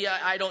maybe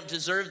I don't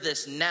deserve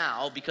this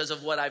now because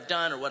of what I've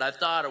done or what I've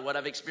thought or what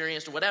I've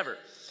experienced or whatever.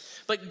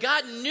 But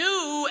God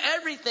knew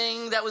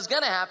everything that was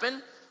going to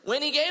happen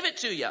when he gave it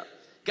to you.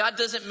 God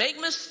doesn't make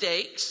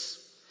mistakes.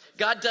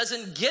 God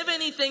doesn't give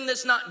anything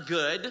that's not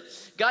good.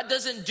 God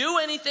doesn't do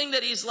anything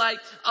that he's like,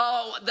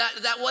 oh,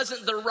 that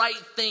wasn't the right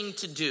thing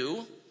to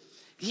do.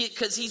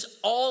 Because he's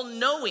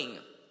all-knowing.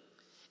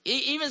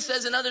 He even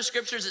says in other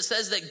scriptures, it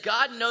says that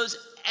God knows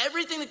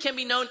everything that can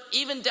be known,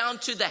 even down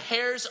to the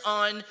hairs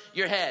on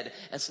your head.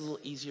 That's a little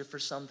easier for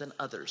some than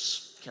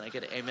others. Can I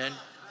get an amen?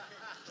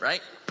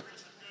 Right?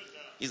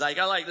 He's like,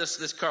 I like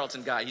this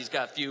Carlton guy. He's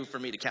got few for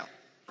me to count.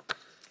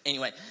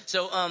 Anyway,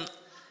 so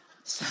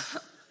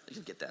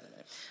you'll get that in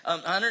a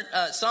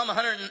minute. Psalm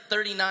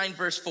 139,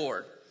 verse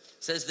 4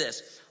 says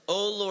this: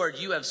 O Lord,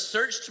 you have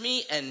searched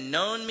me and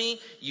known me.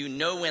 You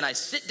know when I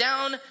sit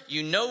down.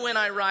 You know when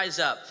I rise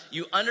up.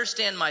 You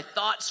understand my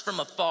thoughts from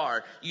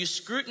afar. You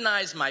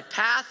scrutinize my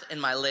path and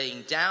my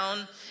laying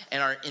down,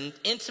 and are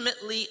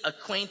intimately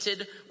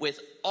acquainted with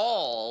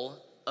all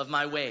of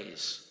my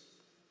ways.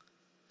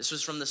 This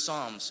was from the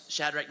Psalms.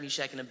 Shadrach,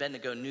 Meshach, and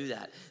Abednego knew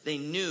that. They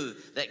knew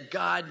that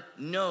God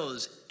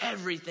knows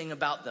everything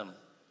about them.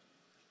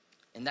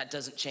 And that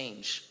doesn't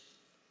change.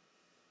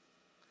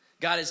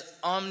 God is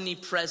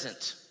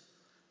omnipresent.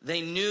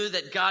 They knew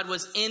that God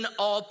was in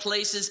all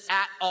places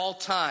at all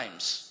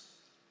times.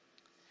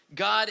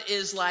 God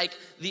is like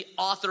the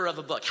author of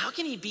a book. How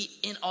can he be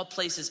in all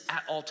places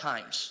at all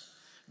times?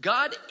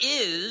 God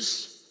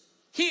is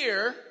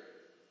here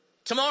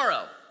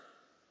tomorrow,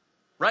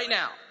 right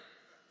now,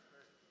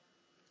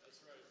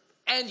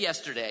 and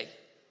yesterday,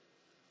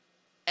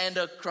 and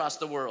across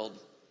the world.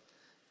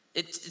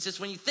 It's just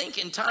when you think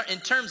in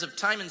terms of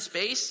time and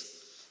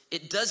space,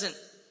 it doesn't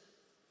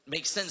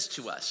make sense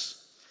to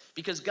us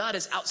because God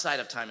is outside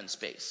of time and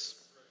space.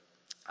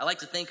 I like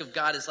to think of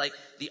God as like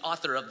the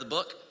author of the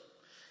book.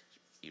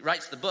 He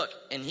writes the book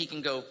and he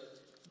can go,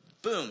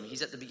 boom,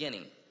 he's at the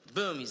beginning.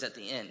 Boom, he's at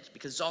the end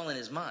because it's all in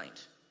his mind,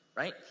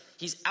 right?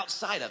 He's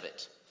outside of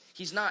it.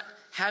 He's not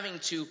having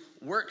to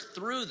work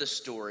through the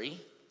story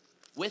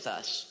with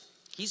us.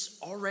 He's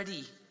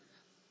already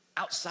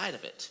outside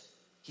of it.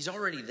 He's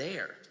already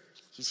there.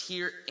 He's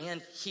here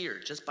and here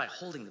just by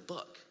holding the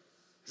book.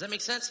 Does that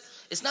make sense?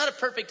 It's not a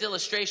perfect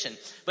illustration,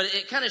 but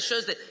it kind of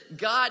shows that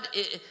God,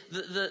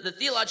 the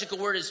theological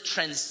word is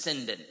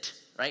transcendent,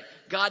 right?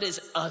 God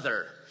is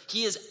other.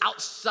 He is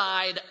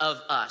outside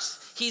of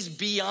us. He's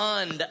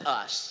beyond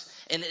us,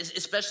 and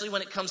especially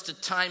when it comes to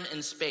time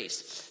and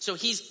space. So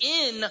he's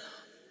in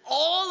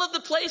all of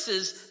the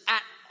places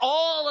at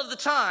all of the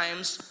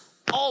times,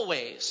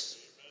 always.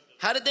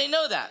 How did they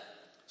know that?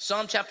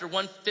 Psalm chapter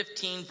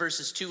 115,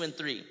 verses 2 and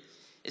 3.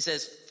 It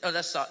says,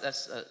 that's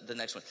the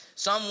next one.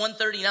 Psalm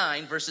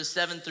 139, verses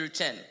 7 through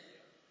 10. It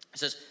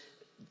says,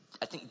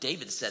 I think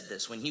David said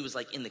this when he was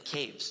like in the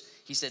caves.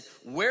 He said,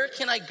 where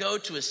can I go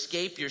to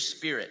escape your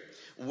spirit?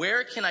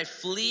 Where can I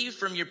flee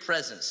from your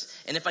presence?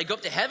 And if I go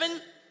up to heaven,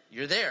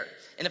 you're there.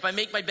 And if I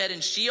make my bed in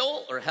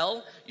Sheol or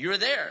hell, you're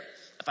there.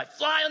 If I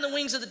fly on the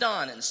wings of the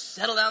dawn and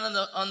settle down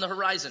on the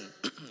horizon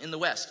in the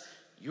west,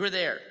 you're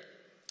there.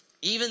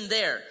 Even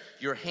there,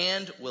 your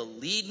hand will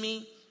lead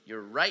me.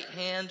 Your right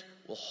hand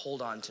will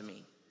hold on to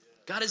me.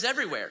 God is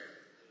everywhere.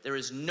 There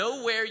is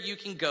nowhere you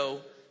can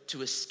go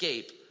to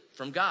escape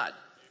from God.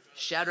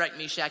 Shadrach,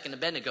 Meshach, and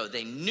Abednego,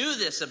 they knew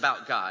this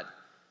about God.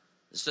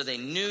 So they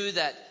knew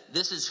that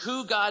this is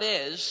who God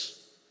is.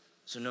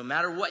 So no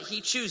matter what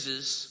he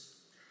chooses,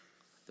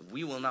 that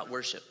we will not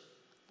worship.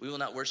 We will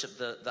not worship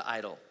the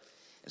idol.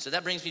 And so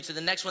that brings me to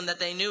the next one that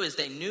they knew, is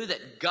they knew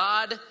that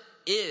God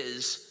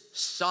is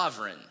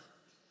sovereign.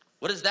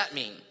 What does that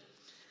mean?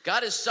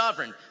 God is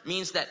sovereign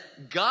means that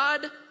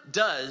God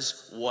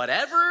does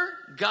whatever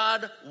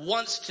God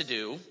wants to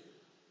do.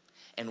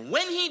 And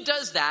when he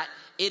does that,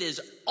 it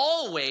is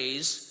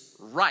always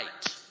right.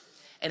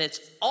 And it's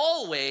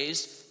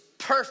always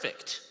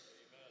perfect.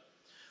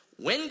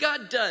 When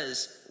God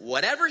does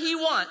whatever he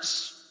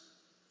wants,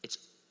 it's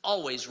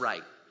always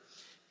right.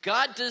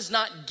 God does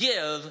not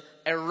give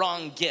a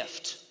wrong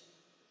gift.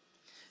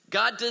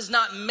 God does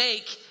not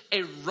make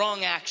a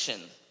wrong action.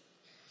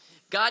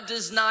 God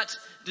does not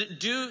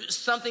do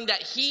something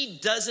that he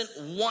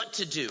doesn't want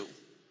to do.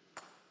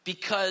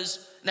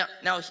 Because,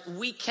 now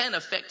we can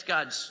affect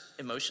God's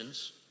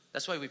emotions.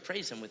 That's why we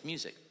praise him with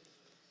music.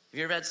 Have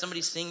you ever had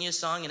somebody sing you a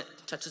song and it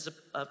touches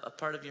a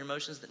part of your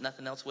emotions that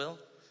nothing else will?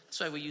 That's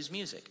why we use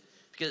music.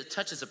 Because it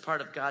touches a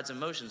part of God's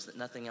emotions that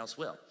nothing else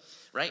will.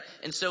 Right?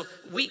 And so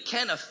we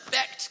can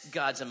affect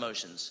God's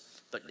emotions.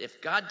 But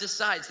if God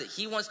decides that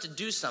he wants to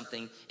do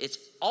something, it's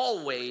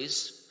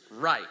always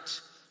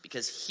right.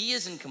 Because he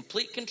is in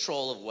complete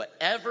control of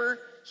whatever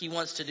he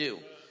wants to do.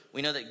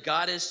 We know that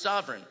God is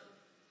sovereign.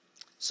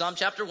 Psalm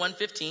chapter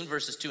 115,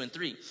 verses 2 and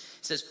 3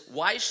 says,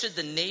 why should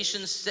the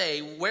nations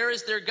say, where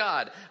is their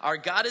God? Our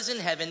God is in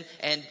heaven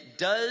and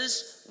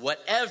does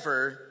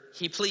whatever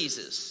he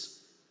pleases.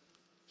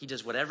 He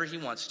does whatever he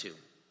wants to.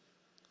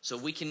 So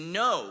we can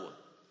know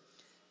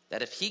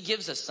that if he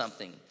gives us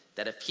something,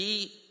 that if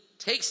he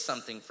takes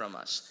something from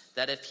us,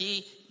 that if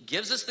he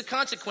gives us the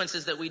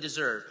consequences that we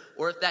deserve,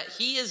 or if that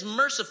he is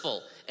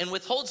merciful and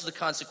withholds the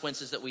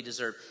consequences that we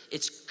deserve,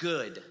 it's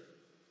good.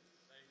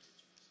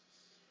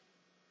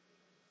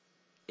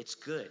 It's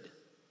good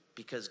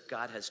because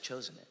God has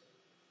chosen it,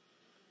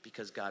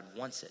 because God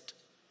wants it.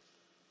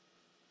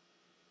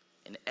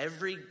 And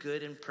every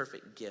good and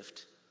perfect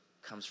gift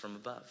comes from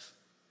above.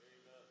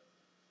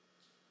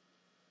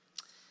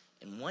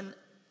 And one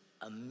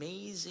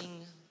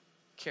amazing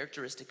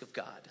characteristic of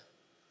God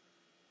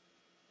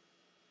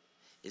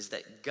is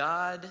that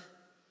God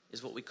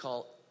is what we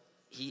call,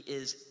 he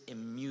is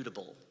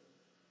immutable.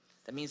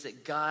 That means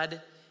that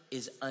God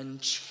is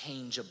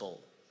unchangeable.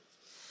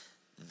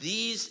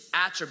 These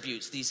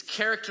attributes, these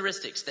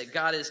characteristics that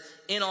God is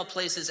in all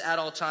places at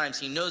all times.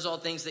 He knows all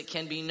things that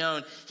can be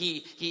known.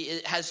 He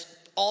has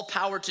all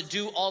power to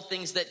do all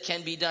things that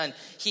can be done.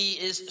 He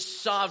is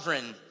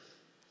sovereign.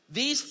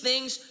 These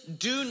things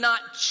do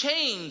not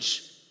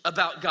change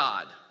about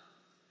God.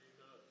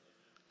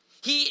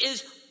 He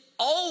is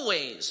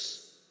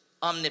always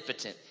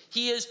omnipotent.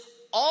 He is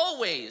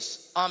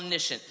always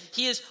omniscient.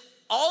 He is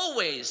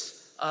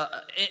always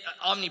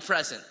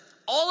omnipresent.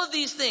 All of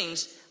these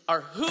things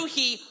are who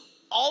he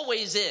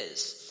always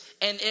is.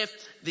 And if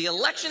the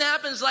election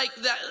happens like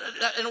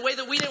that in a way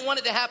that we didn't want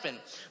it to happen,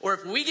 or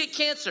if we get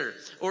cancer,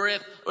 or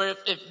if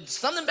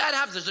something bad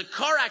happens, there's a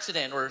car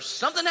accident, or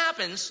something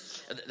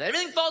happens,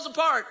 everything falls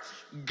apart,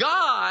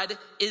 God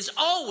is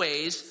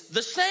always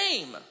the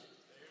same.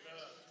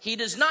 He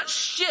does not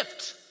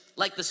shift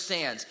like the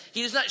sands.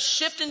 He does not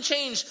shift and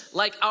change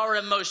like our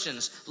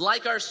emotions,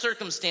 like our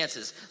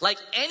circumstances, like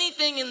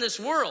anything in this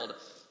world.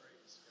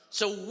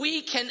 So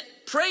we can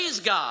praise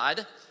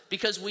God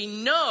because we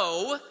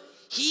know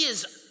he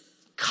is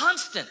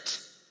constant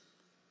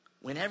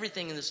when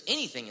anything in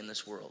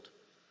this world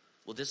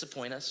will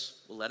disappoint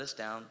us, will let us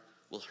down,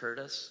 will hurt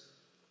us,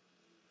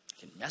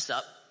 can mess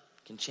up,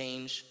 can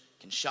change,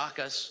 can shock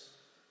us.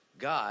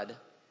 God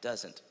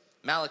doesn't.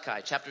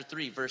 Malachi chapter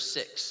 3 verse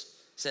 6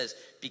 says,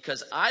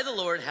 because I the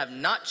Lord have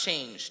not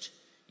changed,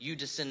 you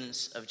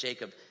descendants of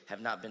Jacob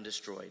have not been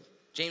destroyed.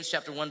 James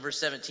chapter 1 verse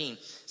 17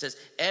 says,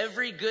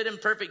 every good and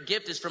perfect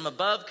gift is from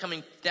above,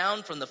 coming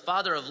down from the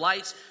Father of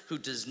lights, who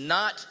does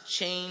not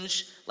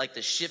change like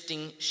the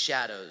shifting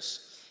shadows.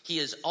 He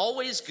is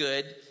always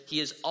good. He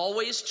is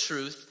always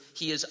truth.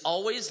 He is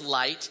always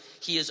light.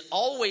 He is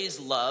always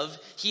love.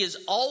 He is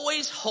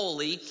always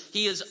holy.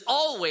 He is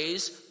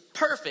always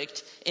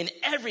perfect in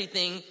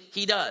everything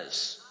he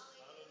does.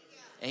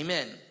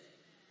 Amen.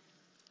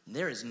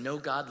 There is no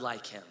God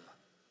like him.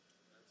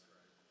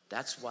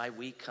 That's why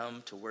we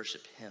come to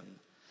worship him.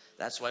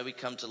 That's why we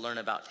come to learn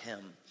about him.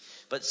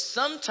 But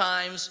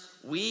sometimes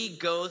we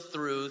go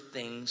through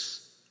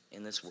things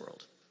in this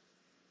world.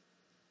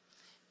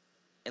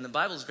 And the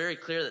Bible is very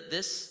clear that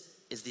this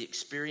is the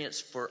experience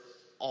for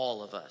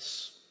all of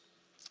us.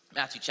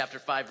 Matthew chapter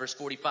 5, verse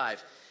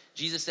 45.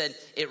 Jesus said,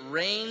 it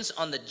rains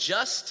on the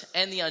just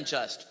and the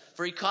unjust,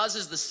 for he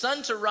causes the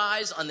sun to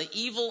rise on the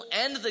evil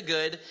and the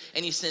good,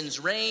 and he sends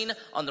rain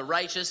on the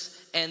righteous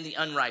and the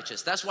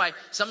unrighteous. That's why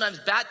sometimes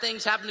bad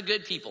things happen to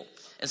good people,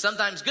 and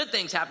sometimes good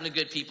things happen to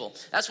good people.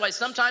 That's why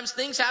sometimes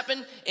things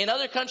happen in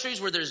other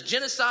countries where there's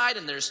genocide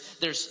and there's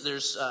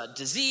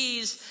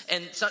disease,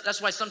 and so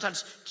that's why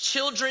sometimes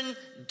children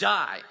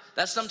die.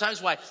 That's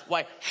sometimes why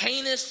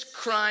heinous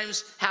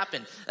crimes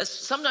happen. That's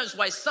sometimes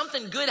why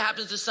something good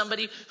happens to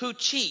somebody who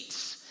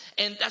cheats.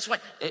 And that's why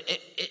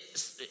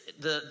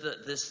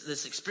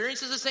this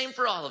experience is the same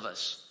for all of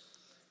us,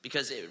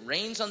 because it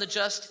rains on the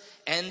just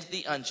and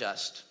the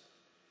unjust.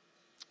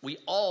 We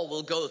all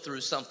will go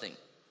through something.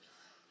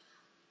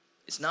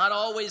 It's not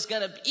always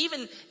going to,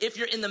 even if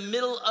you're in the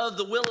middle of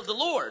the will of the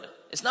Lord,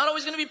 it's not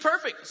always going to be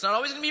perfect. It's not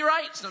always going to be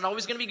right. It's not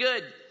always going to be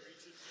good.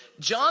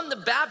 John the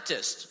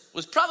Baptist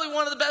was probably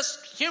one of the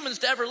best humans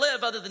to ever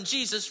live other than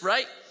Jesus,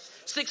 right?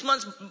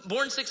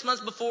 Born 6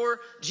 months before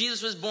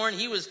Jesus was born.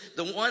 He was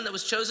the one that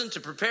was chosen to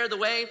prepare the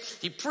way.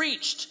 He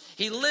preached.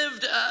 He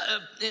lived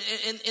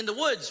in the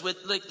woods with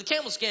like the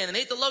camel skin and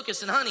ate the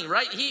locusts and honey,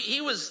 right? He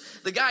was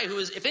the guy who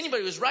was, if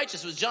anybody was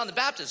righteous, was John the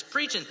Baptist,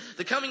 preaching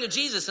the coming of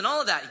Jesus and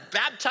all of that. He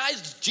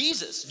baptized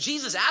Jesus.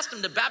 Jesus asked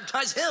him to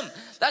baptize him.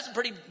 That's a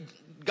pretty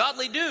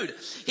godly dude.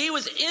 He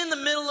was in the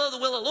middle of the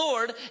will of the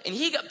Lord, and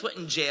he got put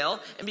in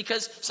jail. And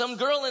because some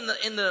girl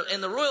in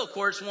the royal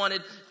courts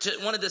wanted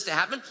this to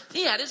happen,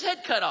 he had his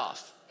head cut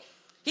off.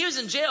 He was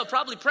in jail,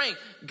 probably praying,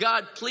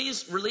 God,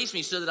 please release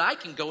me so that I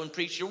can go and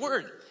preach your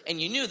word. And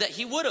you knew that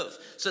he would have,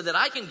 so that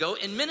I can go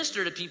and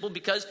minister to people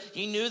because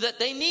he knew that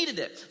they needed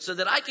it, so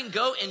that I can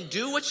go and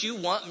do what you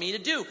want me to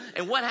do.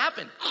 And what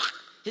happened?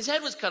 His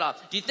head was cut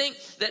off. Do you think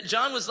that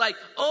John was like,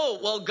 oh,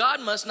 well, God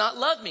must not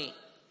love me?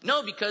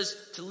 No, because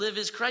to live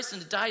is Christ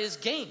and to die is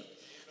gain.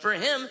 For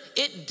him,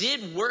 it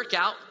did work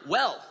out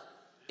well.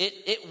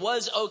 It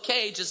was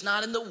okay, just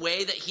not in the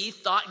way that he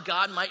thought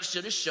God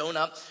should have shown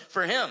up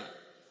for him.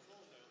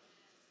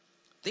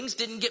 Things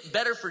didn't get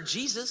better for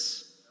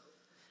Jesus.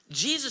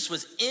 Jesus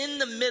was in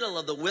the middle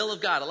of the will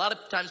of God. A lot of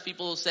times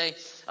people will say,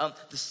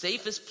 the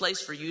safest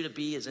place for you to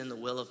be is in the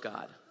will of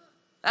God.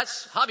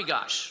 That's hobby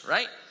gosh,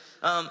 right?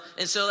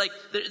 And so like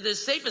the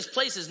safest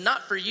place is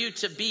not for you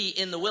to be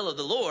in the will of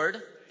the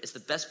Lord. It's the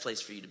best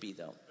place for you to be,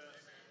 though.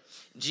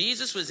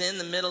 Jesus was in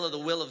the middle of the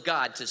will of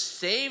God to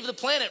save the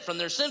planet from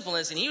their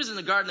sinfulness. And he was in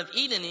the Garden of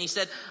Eden, and he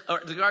said, or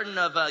the Garden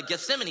of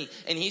Gethsemane.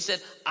 And he said,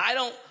 I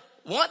don't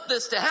want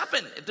this to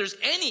happen. If there's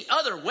any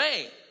other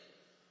way.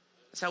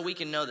 That's how we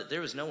can know that there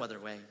was no other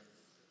way.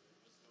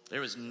 There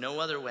was no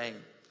other way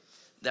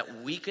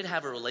that we could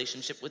have a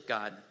relationship with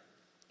God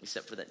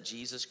except for that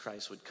Jesus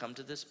Christ would come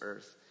to this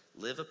earth,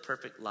 live a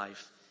perfect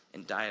life,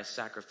 and die a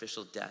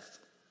sacrificial death.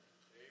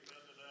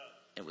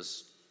 It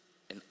was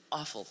an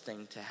awful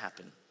thing to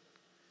happen.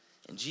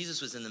 And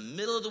Jesus was in the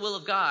middle of the will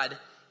of God,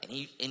 and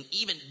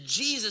even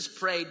Jesus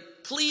prayed,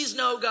 please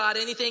no God,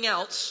 anything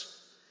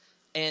else.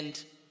 And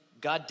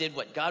God did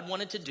what God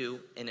wanted to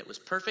do, and it was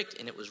perfect,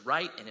 and it was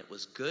right, and it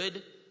was good.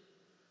 That's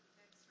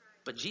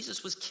right. But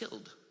Jesus was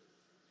killed.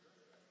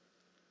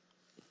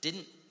 It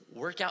didn't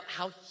work out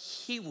how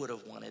he would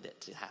have wanted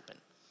it to happen.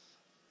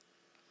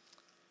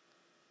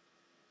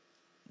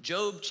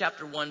 Job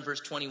chapter 1, verse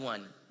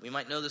 21. We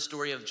might know the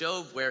story of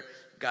Job where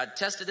God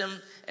tested him,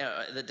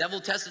 the devil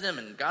tested him,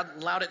 and God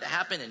allowed it to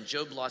happen, and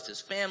Job lost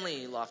his family,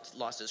 he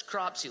lost his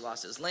crops, he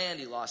lost his land,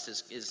 he lost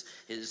his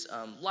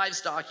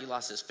livestock, he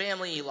lost his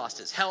family, he lost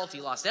his health,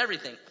 he lost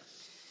everything.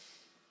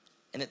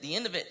 And at the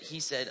end of it, he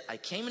said, I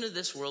came into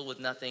this world with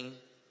nothing,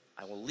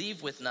 I will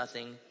leave with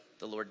nothing.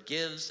 The Lord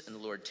gives and the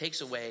Lord takes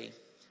away.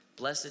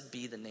 Blessed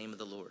be the name of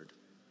the Lord.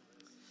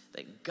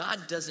 That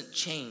God doesn't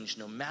change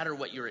no matter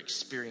what your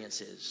experience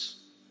is.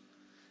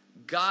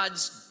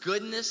 God's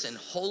goodness and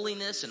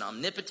holiness and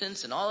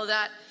omnipotence and all of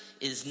that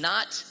is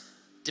not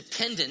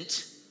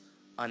dependent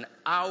on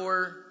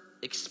our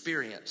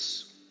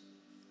experience.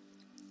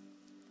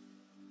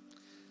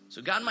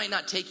 So God might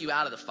not take you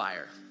out of the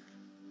fire.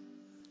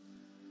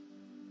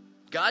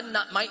 God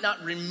might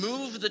not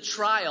remove the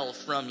trial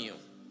from you.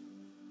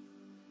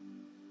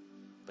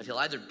 But he'll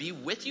either be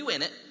with you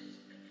in it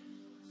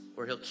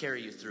or he'll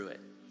carry you through it.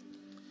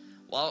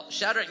 While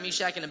Shadrach,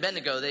 Meshach, and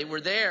Abednego, they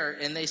were there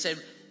and they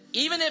said,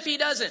 Even if he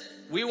doesn't,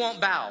 we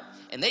won't bow.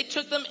 And they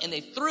took them and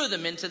they threw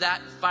them into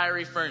that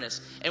fiery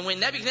furnace. And when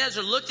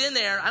Nebuchadnezzar looked in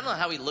there, I don't know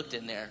how he looked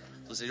in there.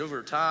 Was it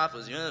over top?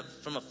 Was it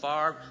from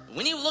afar?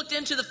 When he looked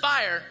into the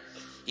fire,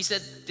 he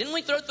said, didn't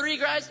we throw three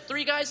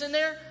guys in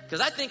there? Because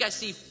I think I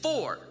see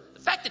 4. The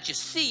fact that you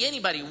see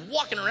anybody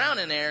walking around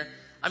in there,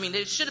 I mean,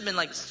 they should have been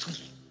like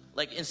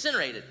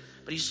incinerated.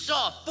 But he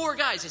saw 4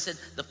 guys. He said,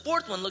 the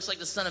 4th one looks like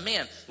the Son of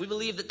Man. We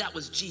believe that that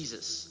was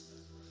Jesus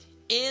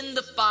in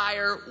the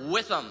fire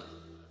with them.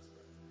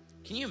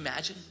 Can you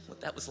imagine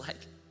what that was like?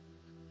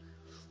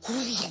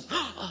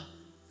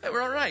 Hey,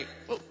 we're all right.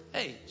 Whoa,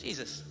 hey,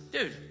 Jesus,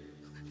 dude.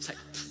 He's like,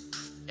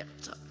 yeah,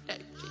 what's up? Hey,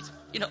 Jesus.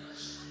 You know,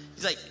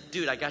 he's like,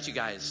 dude, I got you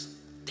guys.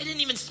 They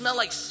didn't even smell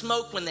like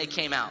smoke when they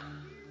came out.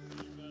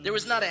 There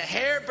was not a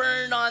hair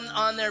burned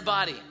on their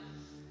body.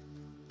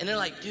 And they're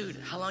like, dude,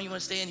 how long you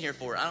want to stay in here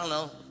for? I don't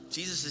know.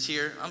 Jesus is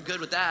here. I'm good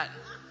with that.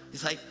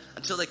 He's like,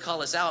 until they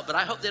call us out. But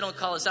I hope they don't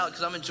call us out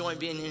because I'm enjoying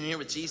being in here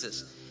with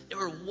Jesus. They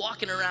were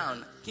walking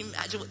around. Can you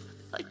imagine what,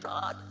 like,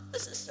 Rod,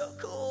 this is so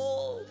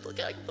cool. Look,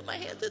 I can put my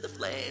hand through the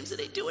flames and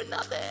they doing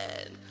nothing.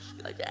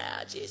 You're like,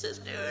 yeah, Jesus,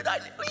 dude, I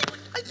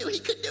knew he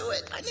could do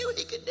it. I knew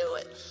he could do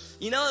it.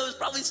 You know, it was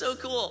probably so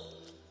cool.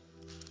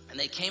 And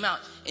they came out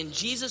and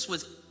Jesus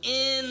was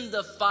in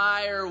the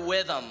fire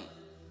with them.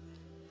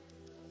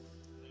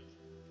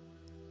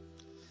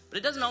 But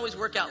it doesn't always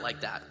work out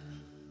like that.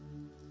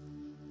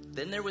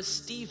 Then there was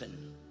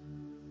Stephen,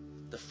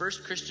 the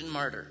first Christian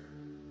martyr.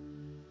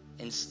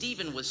 And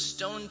Stephen was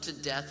stoned to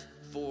death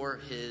for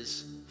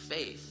his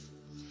faith.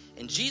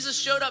 And Jesus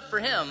showed up for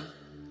him,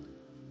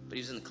 but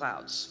he was in the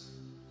clouds.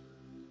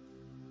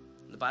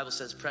 And the Bible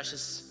says,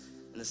 precious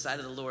in the sight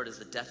of the Lord is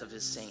the death of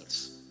his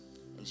saints.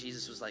 And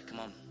Jesus was like, come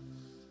on,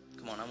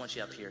 I want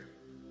you up here.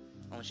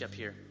 I want you up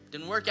here.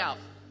 Didn't work out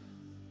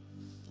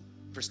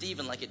for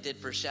Stephen like it did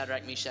for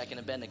Shadrach, Meshach, and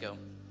Abednego.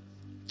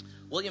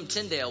 William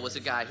Tyndale was a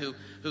guy who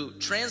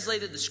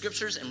translated the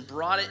scriptures and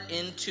brought it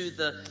into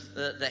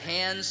the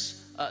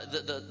hands,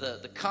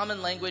 the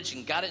common language,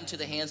 and got it into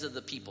the hands of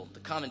the people, the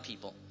common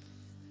people.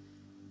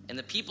 And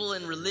the people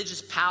in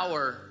religious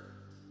power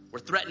were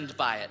threatened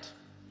by it.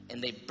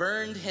 And they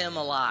burned him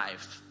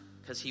alive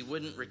because he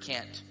wouldn't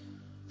recant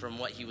from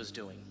what he was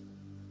doing.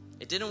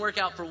 It didn't work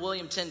out for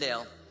William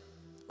Tyndale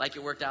like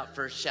it worked out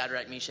for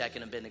Shadrach, Meshach,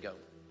 and Abednego.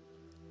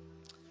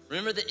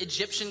 Remember the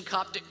Egyptian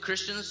Coptic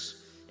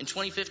Christians in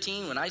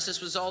 2015 when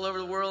ISIS was all over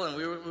the world and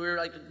we were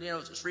like, you know,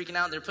 freaking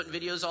out. They're putting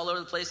videos all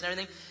over the place and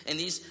everything. And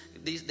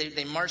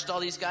they marched all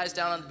these guys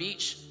down on the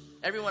beach.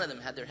 Every one of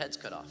them had their heads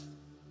cut off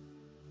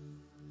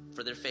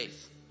for their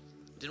faith.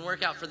 It didn't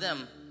work out for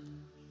them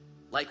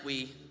like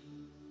we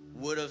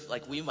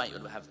might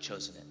have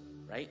chosen it,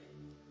 right?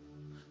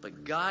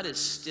 But God is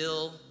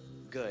still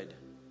good,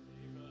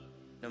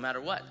 no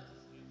matter what.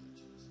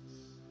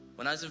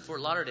 When I was in Fort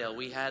Lauderdale,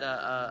 we had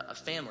a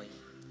family,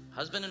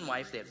 husband and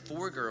wife. They had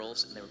 4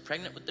 girls, and they were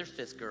pregnant with their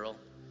 5th girl.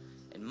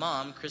 And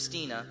mom,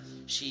 Christina,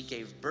 she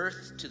gave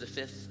birth to the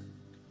 5th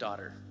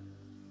daughter.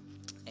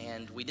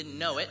 And we didn't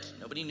know it.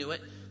 Nobody knew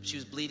it. She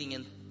was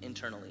bleeding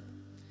internally.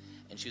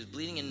 And she was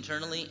bleeding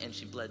internally, and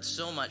she bled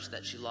so much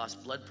that she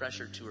lost blood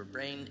pressure to her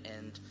brain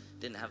and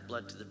didn't have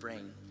blood to the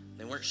brain.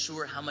 They weren't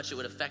sure how much it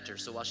would affect her.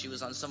 So while she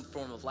was on some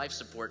form of life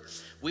support,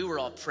 we were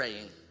all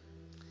praying.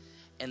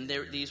 And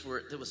there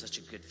was such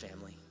a good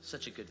family,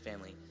 such a good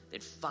family. They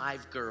had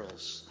 5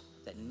 girls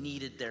that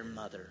needed their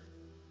mother.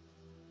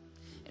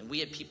 And we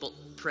had people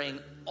praying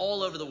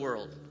all over the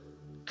world,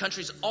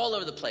 countries all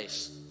over the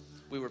place.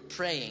 We were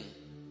praying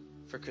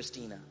for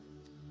Christina.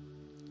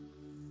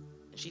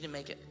 And she didn't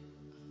make it.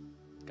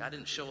 God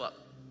didn't show up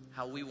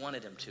how we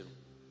wanted him to.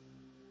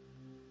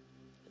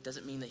 It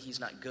doesn't mean that he's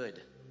not good.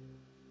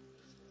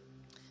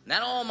 And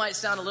that all might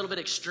sound a little bit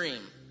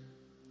extreme.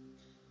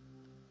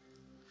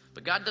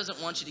 But God doesn't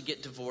want you to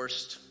get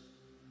divorced.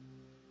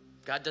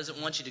 God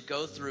doesn't want you to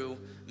go through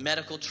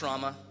medical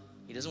trauma.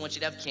 He doesn't want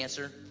you to have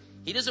cancer.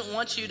 He doesn't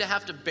want you to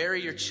have to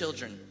bury your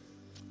children.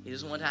 He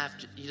doesn't want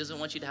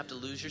you to have to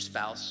lose your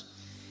spouse.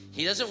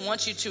 He doesn't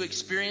want you to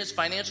experience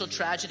financial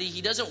tragedy.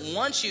 He doesn't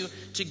want you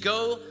to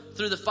go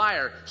through the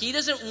fire. He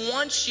doesn't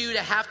want you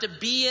to have to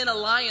be in a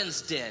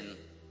lion's den.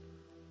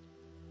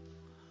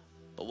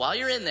 But while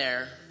you're in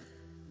there,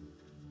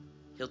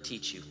 he'll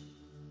teach you.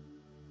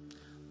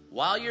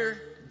 While you're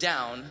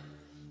down,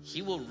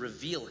 he will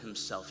reveal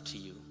himself to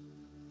you.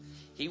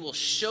 He will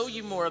show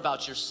you more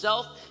about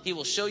yourself. He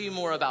will show you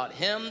more about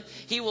him.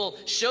 He will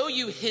show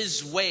you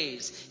his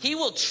ways. He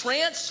will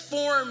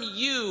transform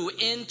you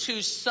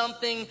into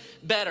something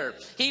better.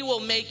 He will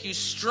make you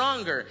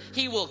stronger.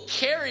 He will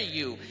carry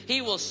you.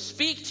 He will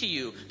speak to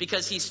you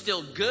because he's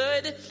still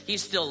good.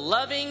 He's still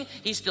loving.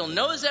 He still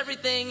knows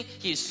everything.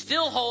 He's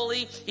still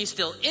holy. He's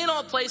still in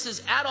all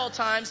places at all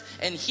times,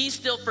 and he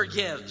still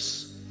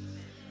forgives.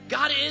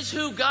 God is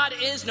who God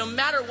is no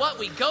matter what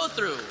we go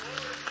through.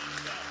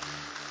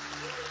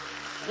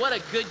 What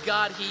a good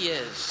God he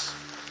is.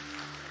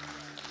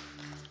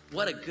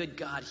 What a good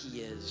God he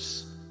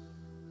is.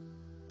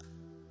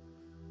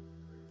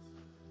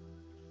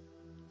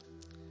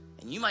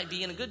 And you might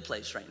be in a good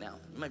place right now.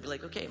 You might be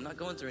like, okay, I'm not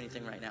going through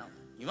anything right now.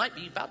 You might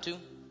be about to.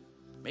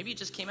 Maybe you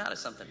just came out of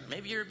something.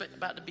 Maybe you're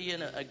about to be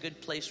in a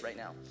good place right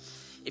now.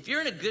 If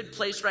you're in a good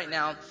place right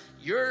now,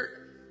 your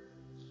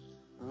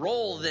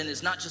role then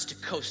is not just to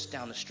coast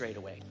down the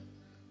straightaway.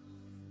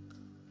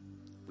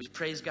 We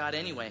praise God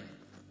anyway.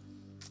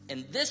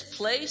 And this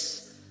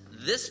place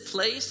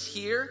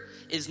here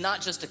is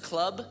not just a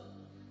club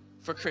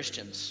for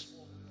Christians.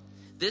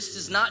 This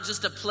is not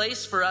just a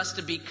place for us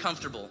to be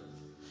comfortable.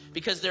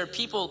 Because there are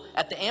people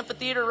at the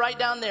amphitheater right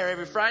down there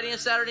every Friday and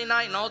Saturday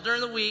night and all during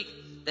the week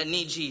that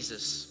need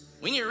Jesus.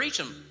 We need to reach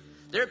them.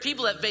 There are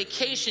people that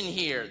vacation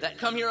here, that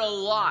come here a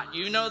lot.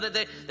 You know that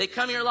they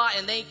come here a lot,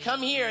 and they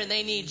come here and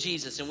they need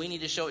Jesus, and we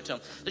need to show it to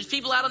them. There's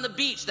people out on the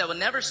beach that would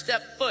never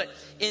step foot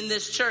in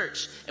this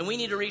church, and we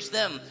need to reach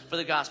them for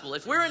the gospel.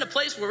 If we're in a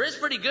place where it's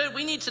pretty good,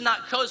 we need to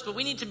not coast, but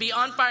we need to be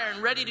on fire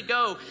and ready to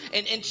go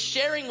and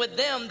sharing with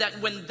them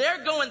that when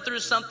they're going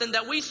through something,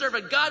 that we serve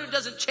a God who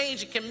doesn't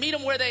change and can meet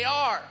them where they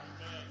are.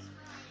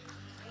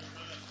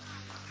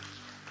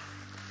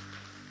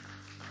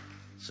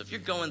 So if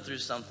you're going through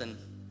something,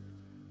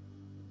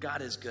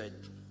 God is good,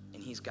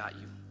 and he's got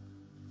you.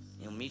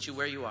 He'll meet you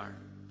where you are.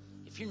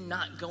 If you're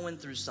not going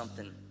through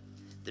something,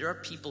 there are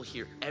people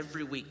here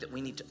every week that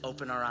we need to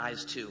open our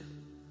eyes to.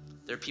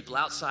 There are people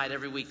outside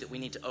every week that we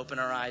need to open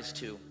our eyes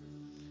to,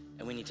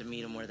 and we need to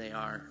meet them where they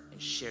are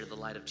and share the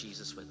light of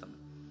Jesus with them.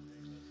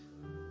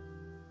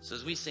 So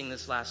as we sing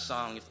this last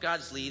song, if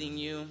God's leading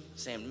you,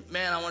 saying,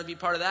 man, I want to be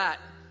part of that,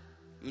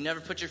 you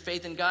never put your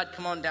faith in God,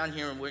 come on down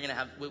here and we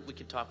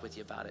can talk with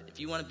you about it. If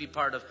you want to be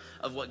part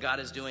of what God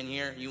is doing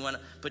here, you want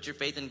to put your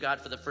faith in God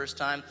for the first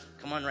time,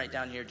 come on right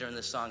down here during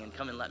this song and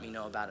come and let me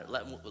know about it.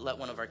 Let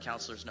one of our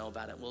counselors know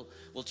about it.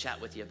 We'll chat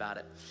with you about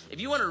it.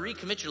 If you want to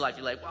recommit your life,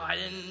 you're like, well, I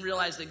didn't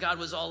realize that God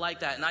was all like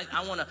that, and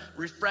I want to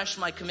refresh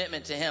my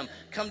commitment to him.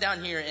 Come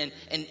down here and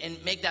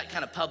make that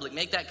kind of public.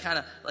 Make that kind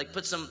of like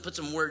put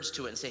some words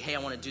to it and say, hey, I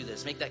want to do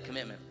this. Make that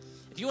commitment.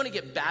 If you want to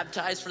get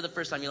baptized for the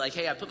first time, you're like,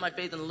 hey, I put my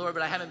faith in the Lord,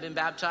 but I haven't been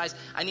baptized.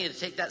 I need to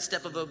take that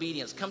step of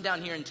obedience. Come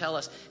down here and tell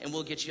us, and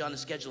we'll get you on the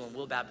schedule, and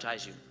we'll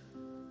baptize you.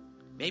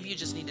 Maybe you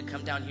just need to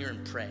come down here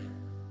and pray.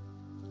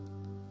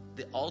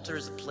 The altar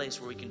is a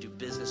place where we can do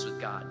business with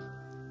God.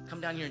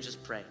 Come down here and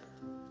just pray.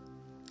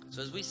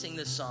 So as we sing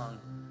this song,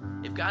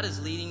 if God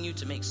is leading you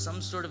to make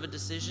some sort of a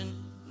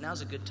decision,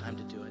 now's a good time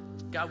to do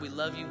it. God, we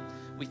love you.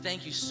 We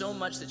thank you so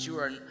much that you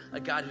are a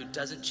God who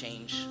doesn't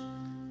change.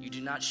 You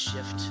do not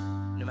shift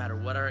no matter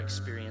what our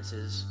experience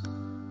is.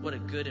 What a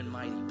good and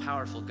mighty,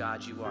 powerful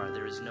God you are.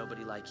 There is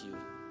nobody like you.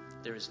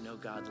 There is no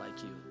God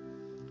like you.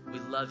 We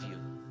love you.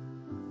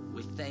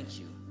 We thank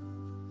you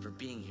for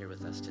being here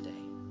with us today.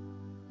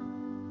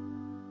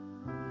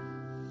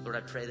 Lord,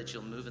 I pray that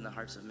you'll move in the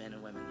hearts of men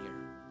and women here.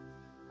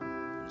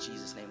 In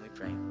Jesus' name we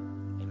pray.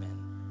 Amen.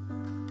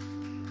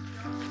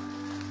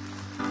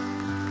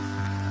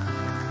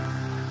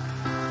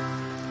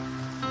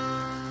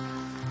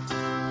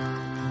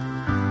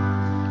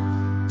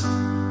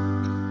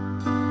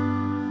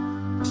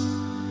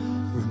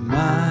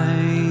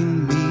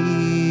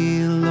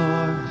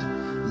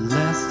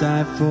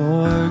 I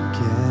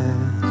forget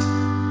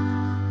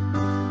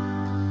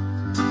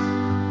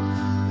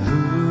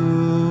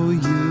who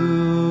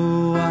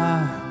you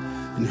are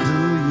and who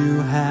you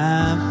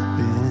have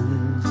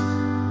been.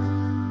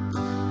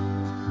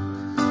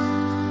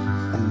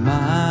 A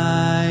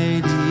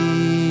mighty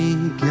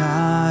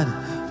God,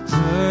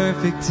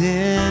 perfect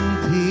in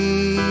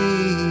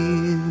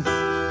peace,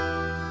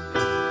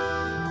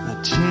 a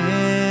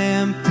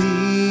champion,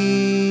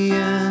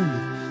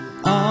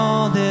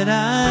 all that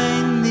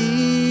I need.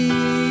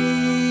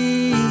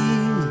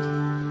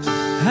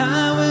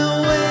 I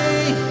will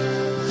wait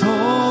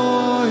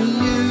for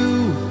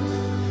you.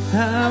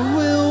 I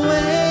will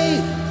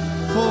wait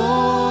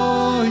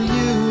for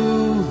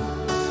you.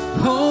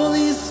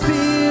 Holy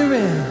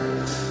Spirit,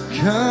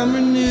 come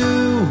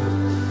renew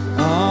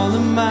all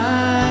of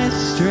my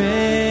strength.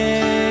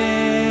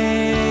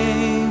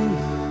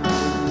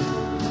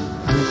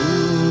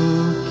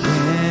 Who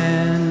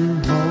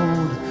can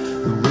hold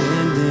the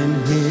wind in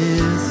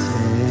his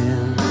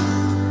hand?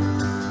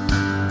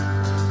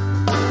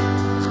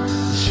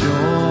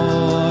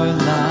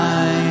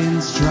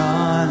 Shorelines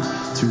drawn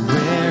to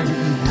where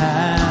he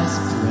has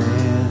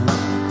planned.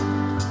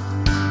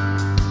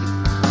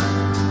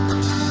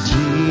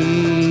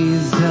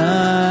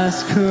 Jesus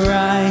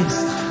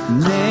Christ,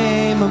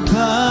 name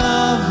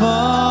above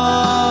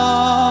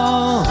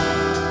all,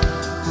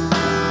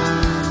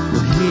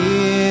 will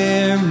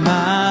hear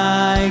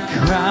my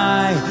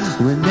cry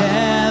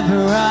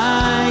whenever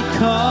I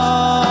call.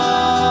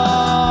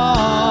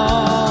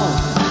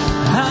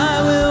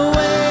 I will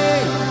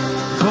wait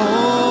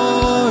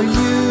for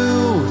you.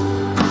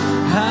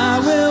 I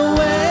will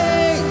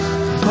wait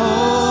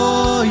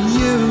for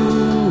you.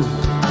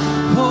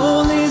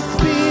 Holy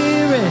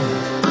Spirit,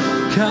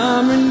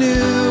 come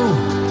renew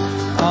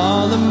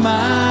all of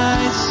my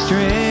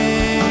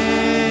strength.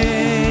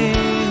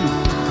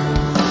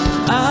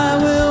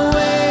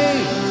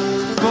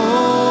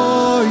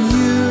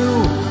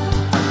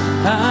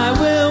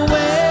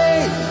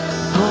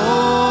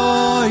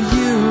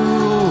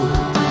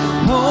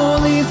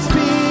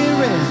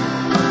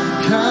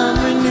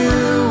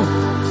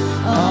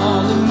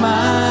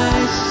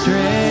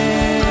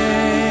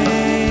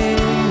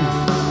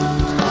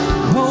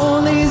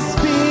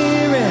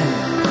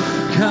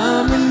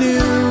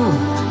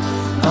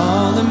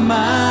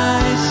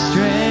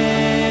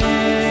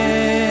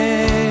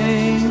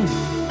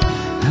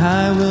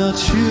 I will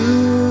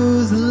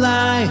choose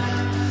life.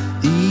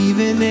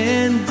 Even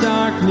in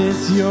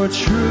darkness, your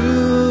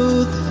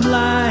truth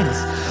flies.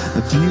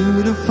 A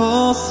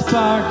beautiful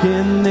spark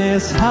in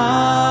this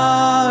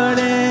heart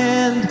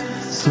and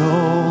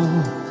soul.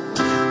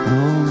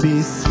 Oh,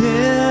 be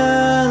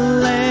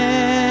still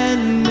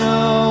and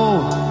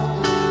know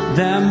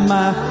that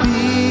my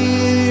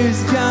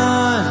fear's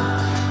gone.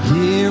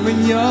 Here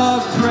in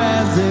your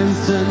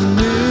presence, a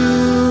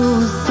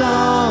new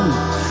song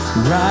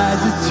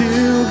rises to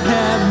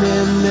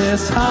heaven.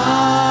 This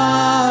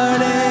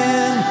heart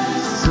and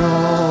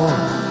soul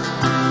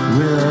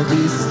will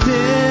be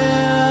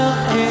still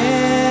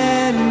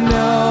and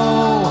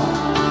know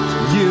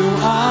you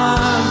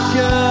are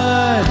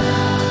good.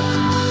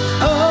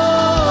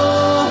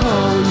 Oh,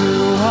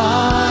 you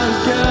are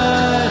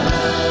good.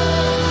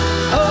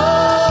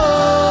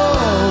 Oh,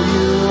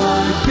 you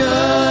are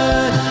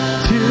good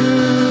to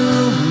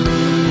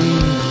me.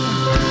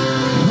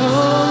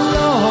 Oh,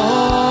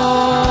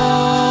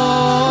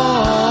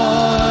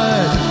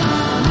 Lord,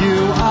 you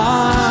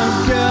are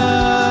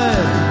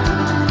good.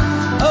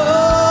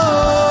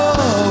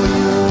 Oh,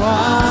 you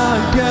are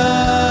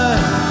good.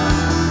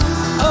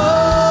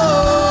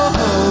 Oh,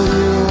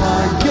 you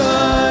are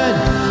good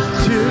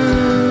to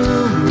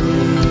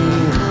me.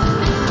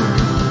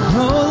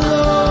 Oh,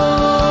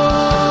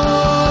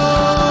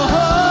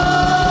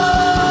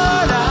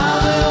 Lord, I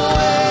will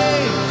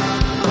wait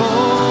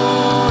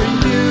for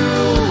you.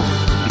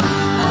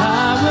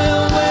 I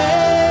will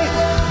wait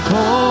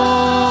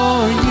for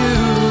you.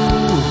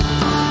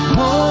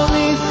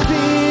 Holy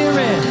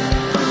Spirit,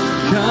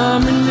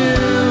 come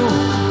renew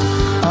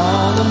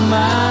all of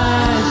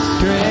my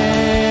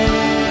strength.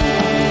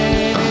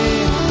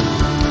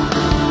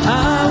 I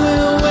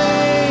will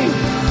wait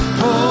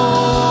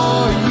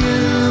for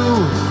you.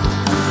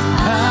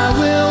 I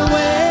will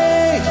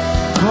wait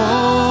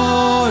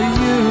for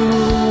you.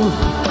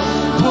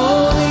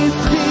 Holy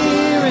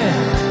Spirit,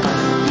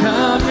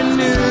 come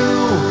renew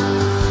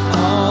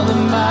all of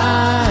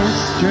my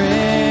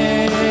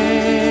strength.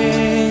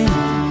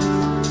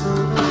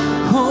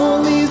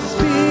 Holy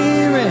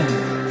Spirit,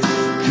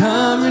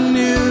 come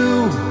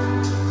renew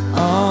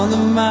all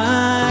of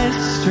my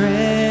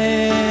strength.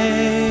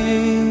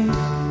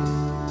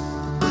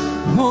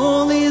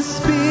 Holy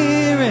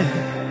Spirit,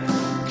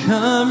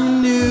 come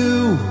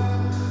renew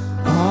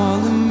all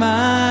of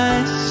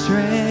my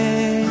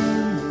strength.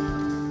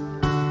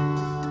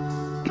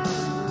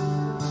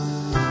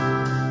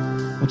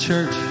 Well,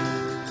 church,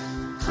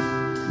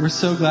 we're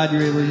so glad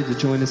you're able to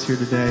join us here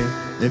today.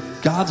 If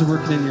God's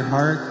working in your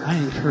heart, I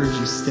encourage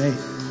you, stay.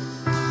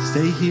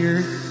 Stay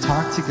here,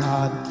 talk to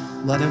God,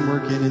 let Him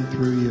work in and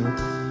through you.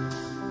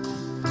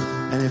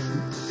 And if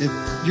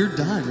you're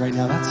done right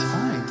now, that's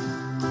fine.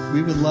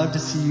 We would love to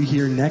see you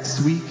here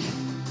next week,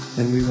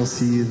 and we will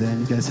see you then.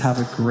 You guys have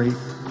a great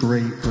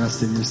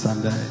rest of your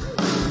Sunday.